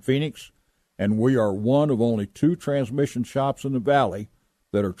Shops in Phoenix, and we are one of only 2 transmission shops in the Valley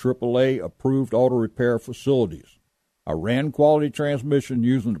that are AAA-approved auto repair facilities. I ran Quality Transmission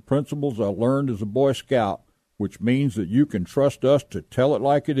using the principles I learned as a Boy Scout, which means that you can trust us to tell it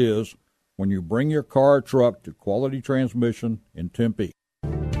like it is when you bring your car or truck to Quality Transmission in Tempe.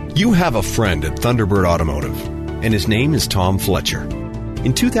 You have a friend at Thunderbird Automotive, and his name is Tom Fletcher.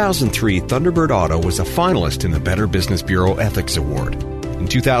 In 2003, Thunderbird Auto was a finalist in the Better Business Bureau Ethics Award. In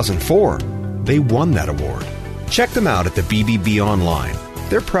 2004, they won that award. Check them out at the BBB online.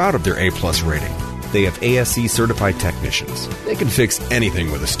 They're proud of their A-plus rating. They have ASE certified technicians. They can fix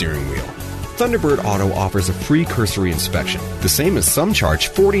anything with a steering wheel. Thunderbird Auto offers a free cursory inspection, the same as some charge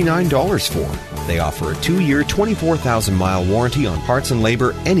 $49 for. They offer a 2-year, 24,000-mile warranty on parts and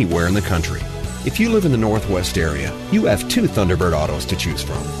labor anywhere in the country. If you live in the Northwest area, you have 2 Thunderbird Autos to choose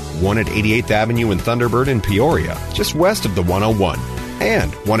from. One at 88th Avenue and Thunderbird in Peoria, just west of the 101.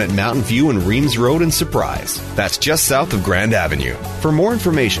 And one at Mountain View and Reams Road in Surprise. That's just south of Grand Avenue. For more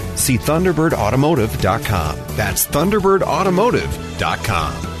information, see ThunderbirdAutomotive.com. That's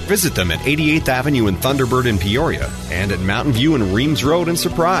ThunderbirdAutomotive.com. Visit them at 88th Avenue and Thunderbird in Peoria and at Mountain View and Reams Road in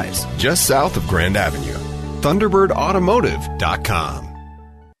Surprise, just south of Grand Avenue. ThunderbirdAutomotive.com.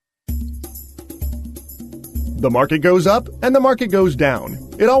 The market goes up and the market goes down.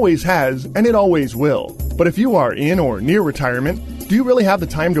 It always has and it always will. But if you are in or near retirement, do you really have the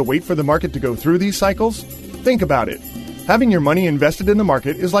time to wait for the market to go through these cycles? Think about it. Having your money invested in the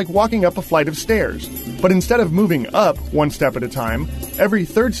market is like walking up a flight of stairs. But instead of moving up one step at a time, every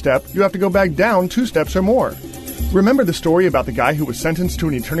third step you have to go back down 2 steps or more. Remember the story about the guy who was sentenced to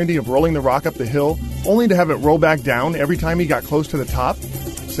an eternity of rolling the rock up the hill, only to have it roll back down every time he got close to the top?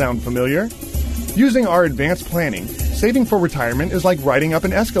 Sound familiar? Using our advanced planning, saving for retirement is like riding up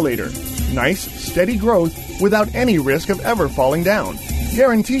an escalator. Nice, steady growth without any risk of ever falling down.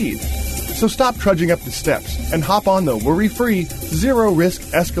 Guaranteed. So stop trudging up the steps and hop on the worry-free,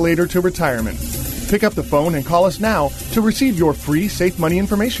 zero-risk escalator to retirement. Pick up the phone and call us now to receive your free Safe Money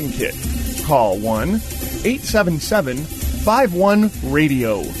Information Kit. Call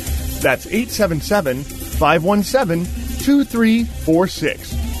 1-877-51-RADIO. That's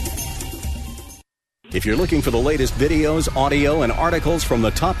 877-517-2346. If you're looking for the latest videos, audio, and articles from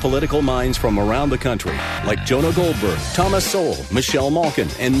the top political minds from around the country, like Jonah Goldberg, Thomas Sowell, Michelle Malkin,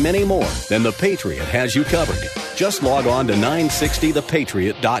 and many more, then The Patriot has you covered. Just log on to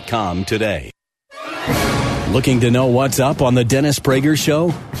 960thepatriot.com today. Looking to know what's up on The Dennis Prager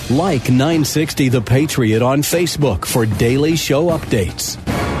Show? Like 960 The Patriot on Facebook for daily show updates.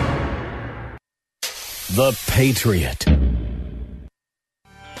 The Patriot.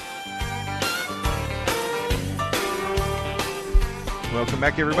 Welcome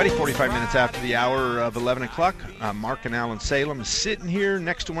back, everybody. 45 minutes after the hour of 11 o'clock. Mark and Alan Salem sitting here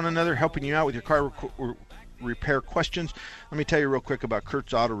next to one another, helping you out with your car repair questions. Let me tell you real quick about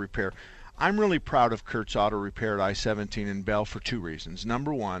Kurt's Auto Repair. I'm really proud of Kurt's Auto Repair at I-17 in Bell for 2 reasons.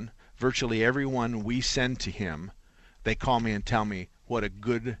 Number one, virtually everyone we send to him, they call me and tell me what a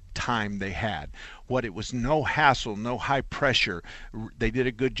good time they had. What it was no hassle, no high pressure. They did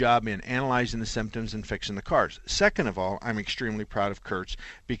a good job in analyzing the symptoms and fixing the cars. Second of all, I'm extremely proud of Kurt's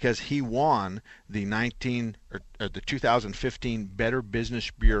because he won the 2015 Better Business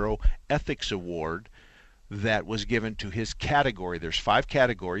Bureau Ethics Award that was given to his category. There's 5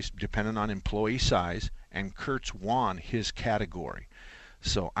 categories depending on employee size, and Kurt's won his category.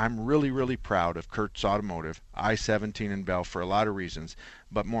 So I'm really, really proud of Kurt's Automotive, I-17 and Bell for a lot of reasons.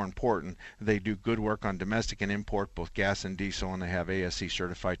 But more important, they do good work on domestic and import, both gas and diesel, and they have ASE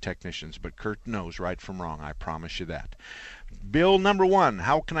certified technicians. But Kurt knows right from wrong, I promise you that. Bill number 1,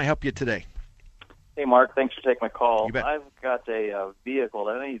 how can I help you today? Hey, Mark, thanks for taking my call. You bet. I've got a vehicle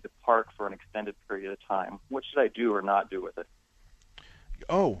that I need to park for an extended period of time. What should I do or not do with it?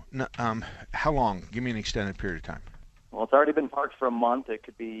 Oh, how long? Give me an extended period of time. Well, it's already been parked for a month. It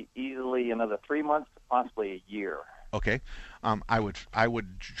could be easily another 3 months to possibly a year. Okay. I would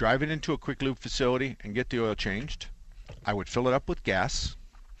drive it into a quick lube facility and get the oil changed. I would fill it up with gas.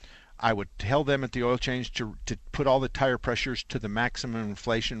 I would tell them at the oil change to put all the tire pressures to the maximum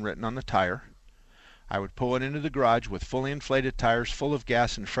inflation written on the tire. I would pull it into the garage with fully inflated tires full of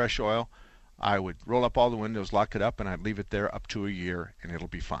gas and fresh oil. I would roll up all the windows, lock it up, and I'd leave it there up to a year, and it'll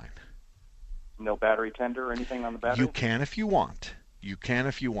be fine. No battery tender or anything on the battery? You can if you want. You can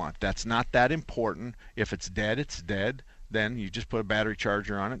if you want. That's not that important. If it's dead, it's dead. Then you just put a battery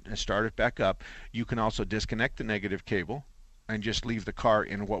charger on it and start it back up. You can also disconnect the negative cable and just leave the car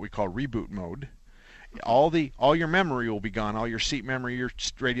in what we call reboot mode. All your memory will be gone, all your seat memory, your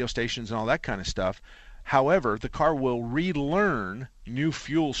radio stations, and all that kind of stuff. However, the car will relearn new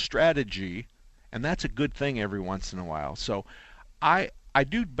fuel strategy, and that's a good thing every once in a while. So I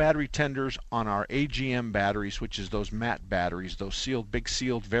do battery tenders on our AGM batteries, which is those matte batteries, those sealed, big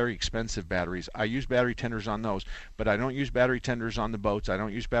sealed, very expensive batteries. I use battery tenders on those, but I don't use battery tenders on the boats. I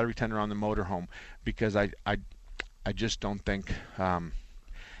don't use battery tender on the motorhome because I just don't think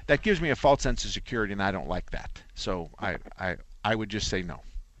that gives me a false sense of security, and I don't like that. So I would just say no.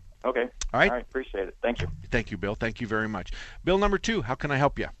 Okay. All right. Appreciate it. Thank you. Thank you, Bill. Thank you very much. Bill number 2, how can I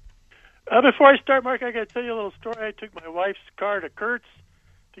help you? Before I start, Mark, I got to tell you a little story. I took my wife's car to Kurt's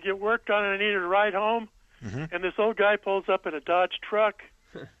to get work done, and I needed a ride home. Mm-hmm. And this old guy pulls up in a Dodge truck,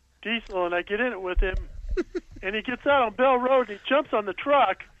 diesel, and I get in it with him. And he gets out on Bell Road, and he jumps on the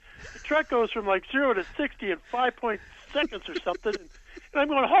truck. The truck goes from like 0 to 60 in 5 seconds or something. And I'm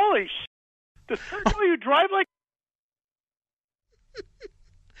going, holy shit. Does Kurt know you drive like...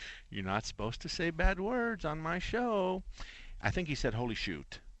 You're not supposed to say bad words on my show. I think he said holy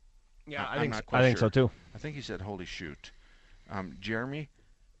shoot. Yeah, I'm not quite I think sure. so too. I think he said holy shoot. Jeremy,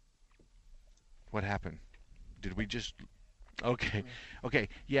 what happened? Did we just... Okay.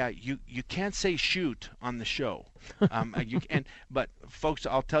 Yeah, you can't say shoot on the show. But folks,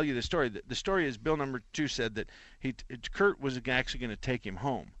 I'll tell you the story. The story is Bill number 2 said that Kurt was actually going to take him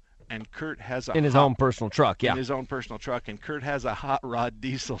home. And Kurt has in his own personal truck, yeah. In his own personal truck, and Kurt has a hot rod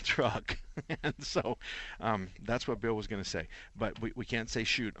diesel truck, and so that's what Bill was going to say. But we can't say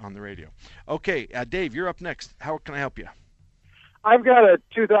shoot on the radio. Okay, Dave, you're up next. How can I help you? I've got a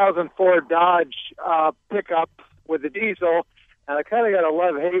 2004 Dodge pickup with a diesel, and I kind of got a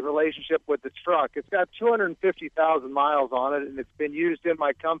love-hate relationship with the truck. It's got 250,000 miles on it, and it's been used in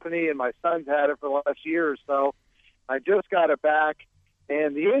my company, and my son's had it for the last year or so. I just got it back.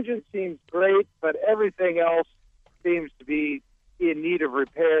 And the engine seems great, but everything else seems to be in need of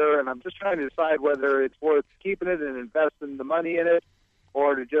repair. And I'm just trying to decide whether it's worth keeping it and investing the money in it,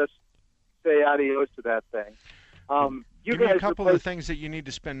 or to just say adios to that thing. Give me a couple of the things that you need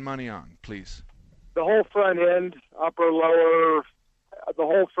to spend money on, please. The whole front end, upper, lower, the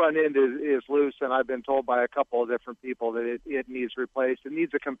whole front end is loose, and I've been told by a couple of different people that it needs replaced. It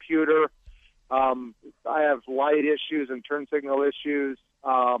needs a computer. I have light issues and turn signal issues.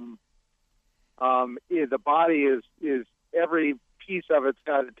 The body is every piece of it's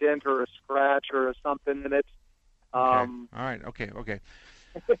got a dent or a scratch or something in it. All right. Okay.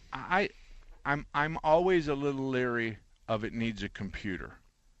 I'm always a little leery of it needs a computer,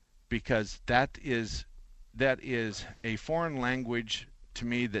 because that is a foreign language to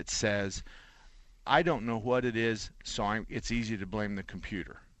me that says I don't know what it is, so it's easy to blame the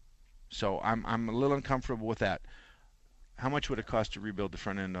computer. So I'm a little uncomfortable with that. How much would it cost to rebuild the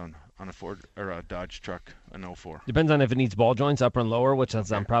front end on a Ford or a Dodge truck, an 04? Depends on if it needs ball joints, upper and lower, which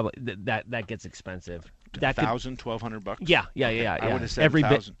is probably that gets expensive. $1,000, $1,200? Yeah. I would have said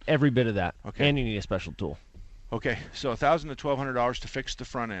every bit of that. Okay. And you need a special tool. Okay, so $1,000 to $1,200 to fix the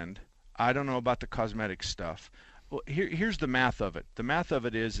front end. I don't know about the cosmetic stuff. Well, here's the math of it. The math of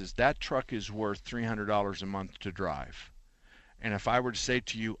it is that truck is worth $300 a month to drive. And if I were to say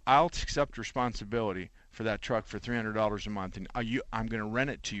to you, I'll accept responsibility for that truck for $300 a month, and I'm going to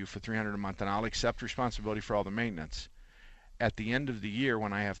rent it to you for $300 a month, and I'll accept responsibility for all the maintenance. At the end of the year,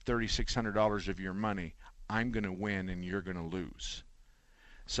 when I have $3,600 of your money, I'm going to win and you're going to lose.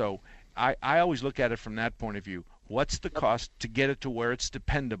 So I always look at it from that point of view. What's the cost to get it to where it's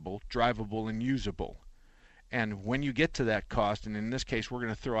dependable, drivable, and usable? And when you get to that cost, and in this case we're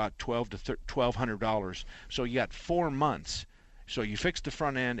going to throw out $1,200, so you got 4 months. So you fix the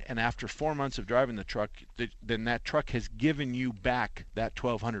front end, and after 4 months of driving the truck, then that truck has given you back that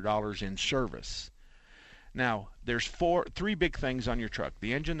 $1,200 in service. Now, there's three big things on your truck: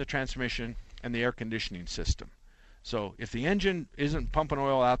 the engine, the transmission, and the air conditioning system. So if the engine isn't pumping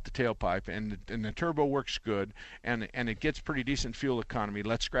oil out the tailpipe and the turbo works good and it gets pretty decent fuel economy,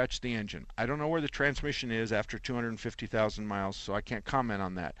 let's scratch the engine. I don't know where the transmission is after 250,000 miles, so I can't comment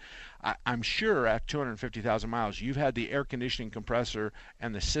on that. I'm sure at 250,000 miles you've had the air conditioning compressor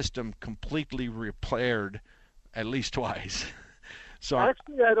and the system completely repaired at least twice. So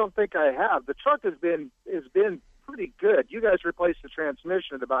actually, I don't think I have. The truck has been pretty good. You guys replaced the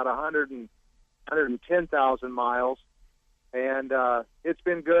transmission at about 110,000 miles, and it's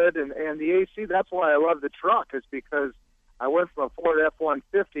been good. And the AC, that's why I love the truck, is because I went from a Ford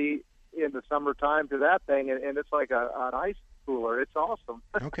F-150 in the summertime to that thing, and it's like an ice cooler. It's awesome.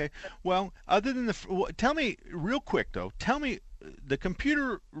 Okay. Well, other than tell me real quick though. Tell me, the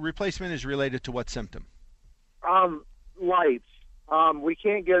computer replacement is related to what symptom? Lights. We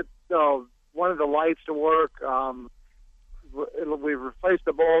can't get one of the lights to work. We replaced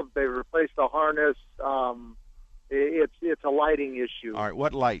the bulb. They replaced the harness. It's a lighting issue. All right.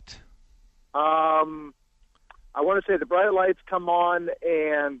 What light? I want to say the bright lights come on,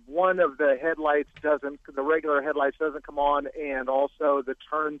 and one of the headlights doesn't. The regular headlights doesn't come on, and also the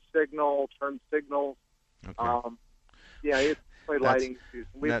turn signal. Okay. Yeah, it's lighting issues.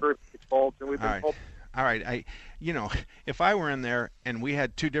 We've replaced bulbs, and we've been told All right, if I were in there and we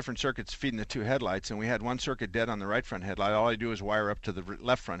had two different circuits feeding the two headlights, and we had one circuit dead on the right front headlight, all I do is wire up to the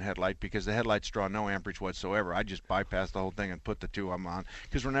left front headlight because the headlights draw no amperage whatsoever. I just bypass the whole thing and put the two of them on,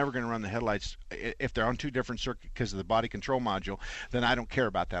 because we're never going to run the headlights if they're on two different circuits because of the body control module. Then I don't care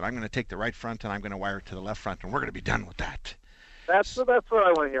about that. I'm going to take the right front and I'm going to wire it to the left front, and we're going to be done with that. That's what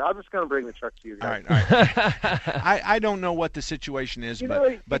I want to hear. I'm just going to bring the truck to you guys. All right. I don't know what the situation is,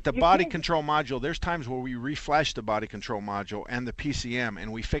 but the body control module, there's times where we reflash the body control module and the PCM,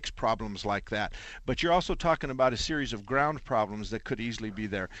 and we fix problems like that. But you're also talking about a series of ground problems that could easily be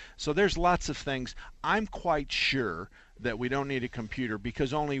there. So there's lots of things. I'm quite sure that we don't need a computer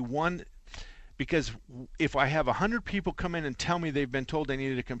because if I have 100 people come in and tell me they've been told they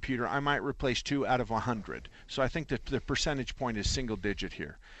needed a computer, I might replace 2 out of 100. So I think that the percentage point is single digit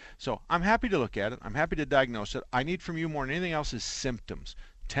here. So I'm happy to look at it. I'm happy to diagnose it. I need from you more than anything else is symptoms.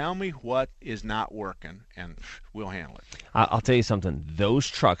 Tell me what is not working, and we'll handle it. I'll tell you something. Those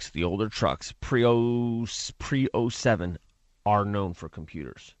trucks, the older trucks, pre-07, are known for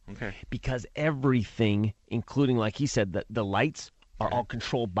computers. Okay. Because everything, including, like he said, the lights, are all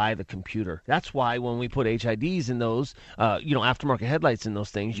controlled by the computer. That's why when we put HIDs in those, aftermarket headlights in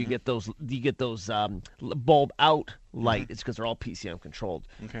those things, you get those bulb out light. It's because they're all PCM controlled.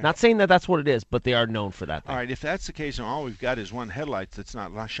 Okay. Not saying that that's what it is, but they are known for that thing. All right, if that's the case and all we've got is one headlight that's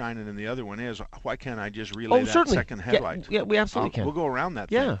not shining and the other one is, why can't I just relay that second headlight? Yeah, we absolutely can. We'll go around that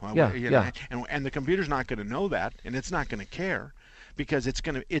thing. Yeah. And the computer's not going to know that, and it's not going to care. Because it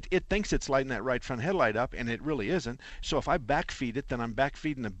thinks it's lighting that right front headlight up, and it really isn't. So if I backfeed it, then I'm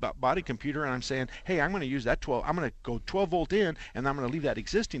backfeeding the body computer, and I'm saying, hey, I'm going to use that 12. I'm going to go 12 volt in, and I'm going to leave that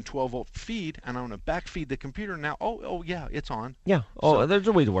existing 12 volt feed, and I'm going to backfeed the computer. Now, yeah, it's on. Yeah. So, there's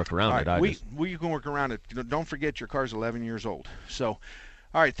a way to work around it. We can work around it. Don't forget your car's 11 years old. So.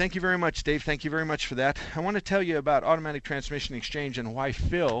 All right, thank you very much, Dave. Thank you very much for that. I want to tell you about Automatic Transmission Exchange and why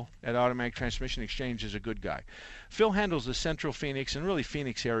Phil at Automatic Transmission Exchange is a good guy. Phil handles the Central Phoenix and really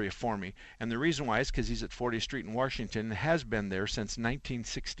Phoenix area for me, and the reason why is because he's at 40th Street in Washington and has been there since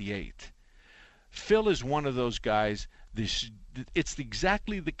 1968. Phil is one of those guys, it's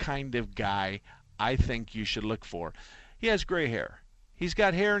exactly the kind of guy I think you should look for. He has gray hair. He's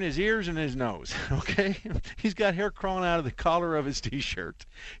got hair in his ears and his nose, okay? He's got hair crawling out of the collar of his T-shirt.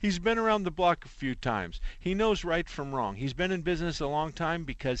 Has been around the block a few times. He knows right from wrong. He's been in business a long time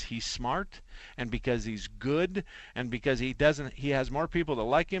because he's smart and because he's good and because he has more people that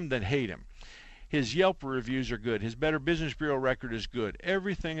like him than hate him. His Yelp reviews are good. His Better Business Bureau record is good.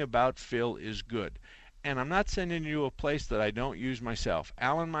 Everything about Phil is good. And I'm not sending you to a place that I don't use myself.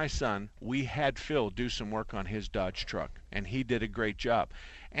 Alan, my son, we had Phil do some work on his Dodge truck, and he did a great job.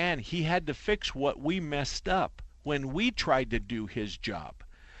 And he had to fix what we messed up when we tried to do his job.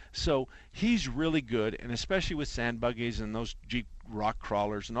 So he's really good, and especially with sand buggies and those Jeep rock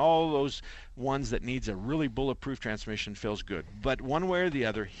crawlers and all those ones that needs a really bulletproof transmission, Phil's good. But one way or the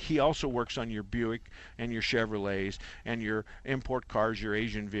other, he also works on your Buick and your Chevrolets and your import cars, your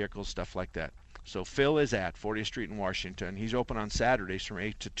Asian vehicles, stuff like that. So Phil is at 40th Street in Washington. He's open on Saturdays from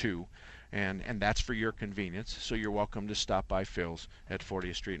 8 to 2, and that's for your convenience. So you're welcome to stop by Phil's at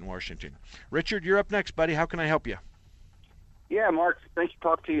 40th Street in Washington. Richard, you're up next, buddy. How can I help you? Yeah, Mark, thanks to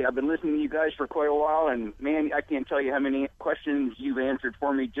talk to you. I've been listening to you guys for quite a while, and, man, I can't tell you how many questions you've answered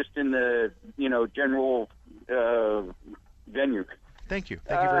for me just in the, general venue. Thank you.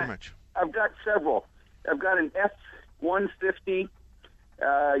 Thank you very much. I've got several. I've got an F-150.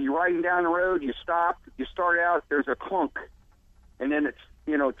 You're riding down the road, you stop, you start out, there's a clunk, and then it's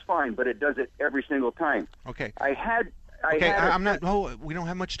fine, but it does it every single time. Okay. We don't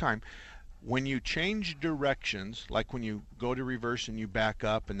have much time. When you change directions, like when you go to reverse and you back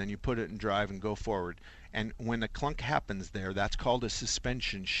up and then you put it in drive and go forward, and when a clunk happens there, that's called a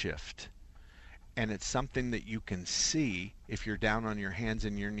suspension shift. And it's something that you can see if you're down on your hands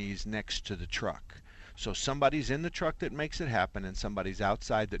and your knees next to the truck. So somebody's in the truck that makes it happen and somebody's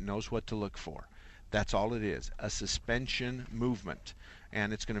outside that knows what to look for. That's all it is, a suspension movement.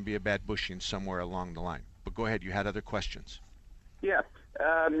 And it's going to be a bad bushing somewhere along the line. But go ahead, you had other questions. Yeah.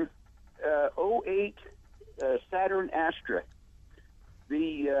 08 Saturn Astra.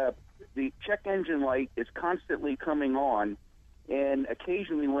 The check engine light is constantly coming on, and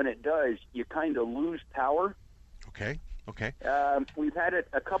occasionally when it does, you kind of lose power. Okay. We've had it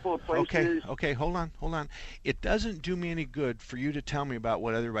a couple of places. Okay, hold on. It doesn't do me any good for you to tell me about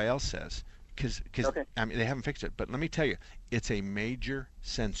what everybody else says, because they haven't fixed it. But let me tell you, it's a major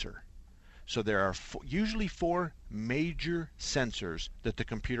sensor. So there are usually 4 major sensors that the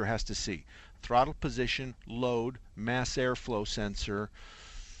computer has to see: throttle position, load, mass airflow sensor.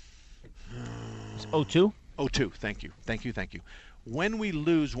 It's O2? O2, thank you. When we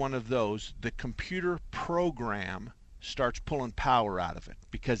lose one of those, the computer program starts pulling power out of it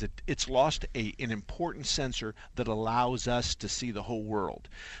because it's lost an important sensor that allows us to see the whole world.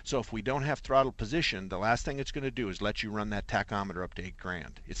 So if we don't have throttle position, the last thing it's going to do is let you run that tachometer up to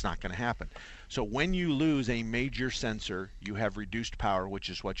 $8,000. It's not going to happen. So when you lose a major sensor, you have reduced power,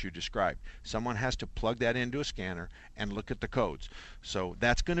 which is what you described. Someone has to plug that into a scanner and look at the codes. So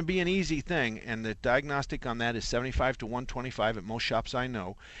that's going to be an easy thing, and the diagnostic on that is 75 to 125 at most shops I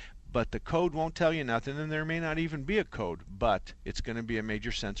know. But the code won't tell you nothing, and there may not even be a code, but it's going to be a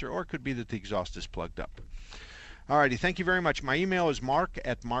major sensor, or it could be that the exhaust is plugged up. Alrighty, thank you very much. My email is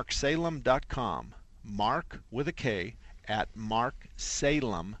mark@marksalem.com. Mark with a K at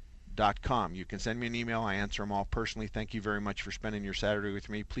marksalem.com. You can send me an email. I answer them all personally. Thank you very much for spending your Saturday with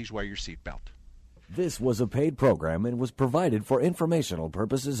me. Please wear your seatbelt. This was a paid program and was provided for informational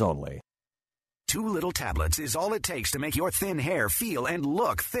purposes only. 2 little tablets is all it takes to make your thin hair feel and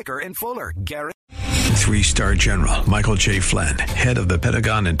look thicker and fuller. Gary. 3-star General Michael J. Flynn, head of the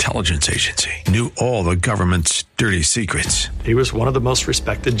Pentagon Intelligence Agency, knew all the government's dirty secrets. He was one of the most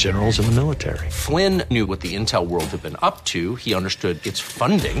respected generals in the military. Flynn knew what the intel world had been up to. He understood its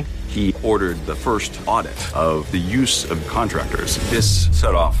funding. He ordered the first audit of the use of contractors. This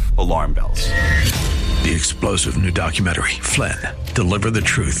set off alarm bells. The explosive new documentary, Flynn, Deliver the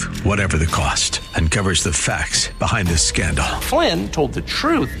Truth, Whatever the Cost, uncovers the facts behind this scandal. Flynn told the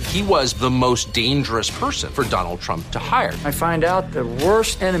truth. He was the most dangerous person for Donald Trump to hire. I find out the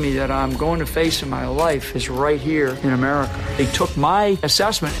worst enemy that I'm going to face in my life is right here in America. They took my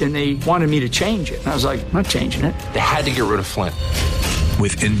assessment and they wanted me to change it. And I was like, I'm not changing it. They had to get rid of Flynn.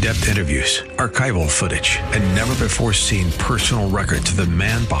 With in-depth interviews, archival footage, and never-before-seen personal records of the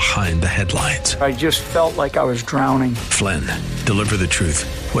man behind the headlines. I just felt like I was drowning. Flynn, Deliver the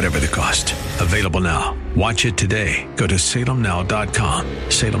Truth, Whatever the Cost. Available now. Watch it today. Go to salemnow.com.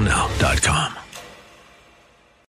 salemnow.com.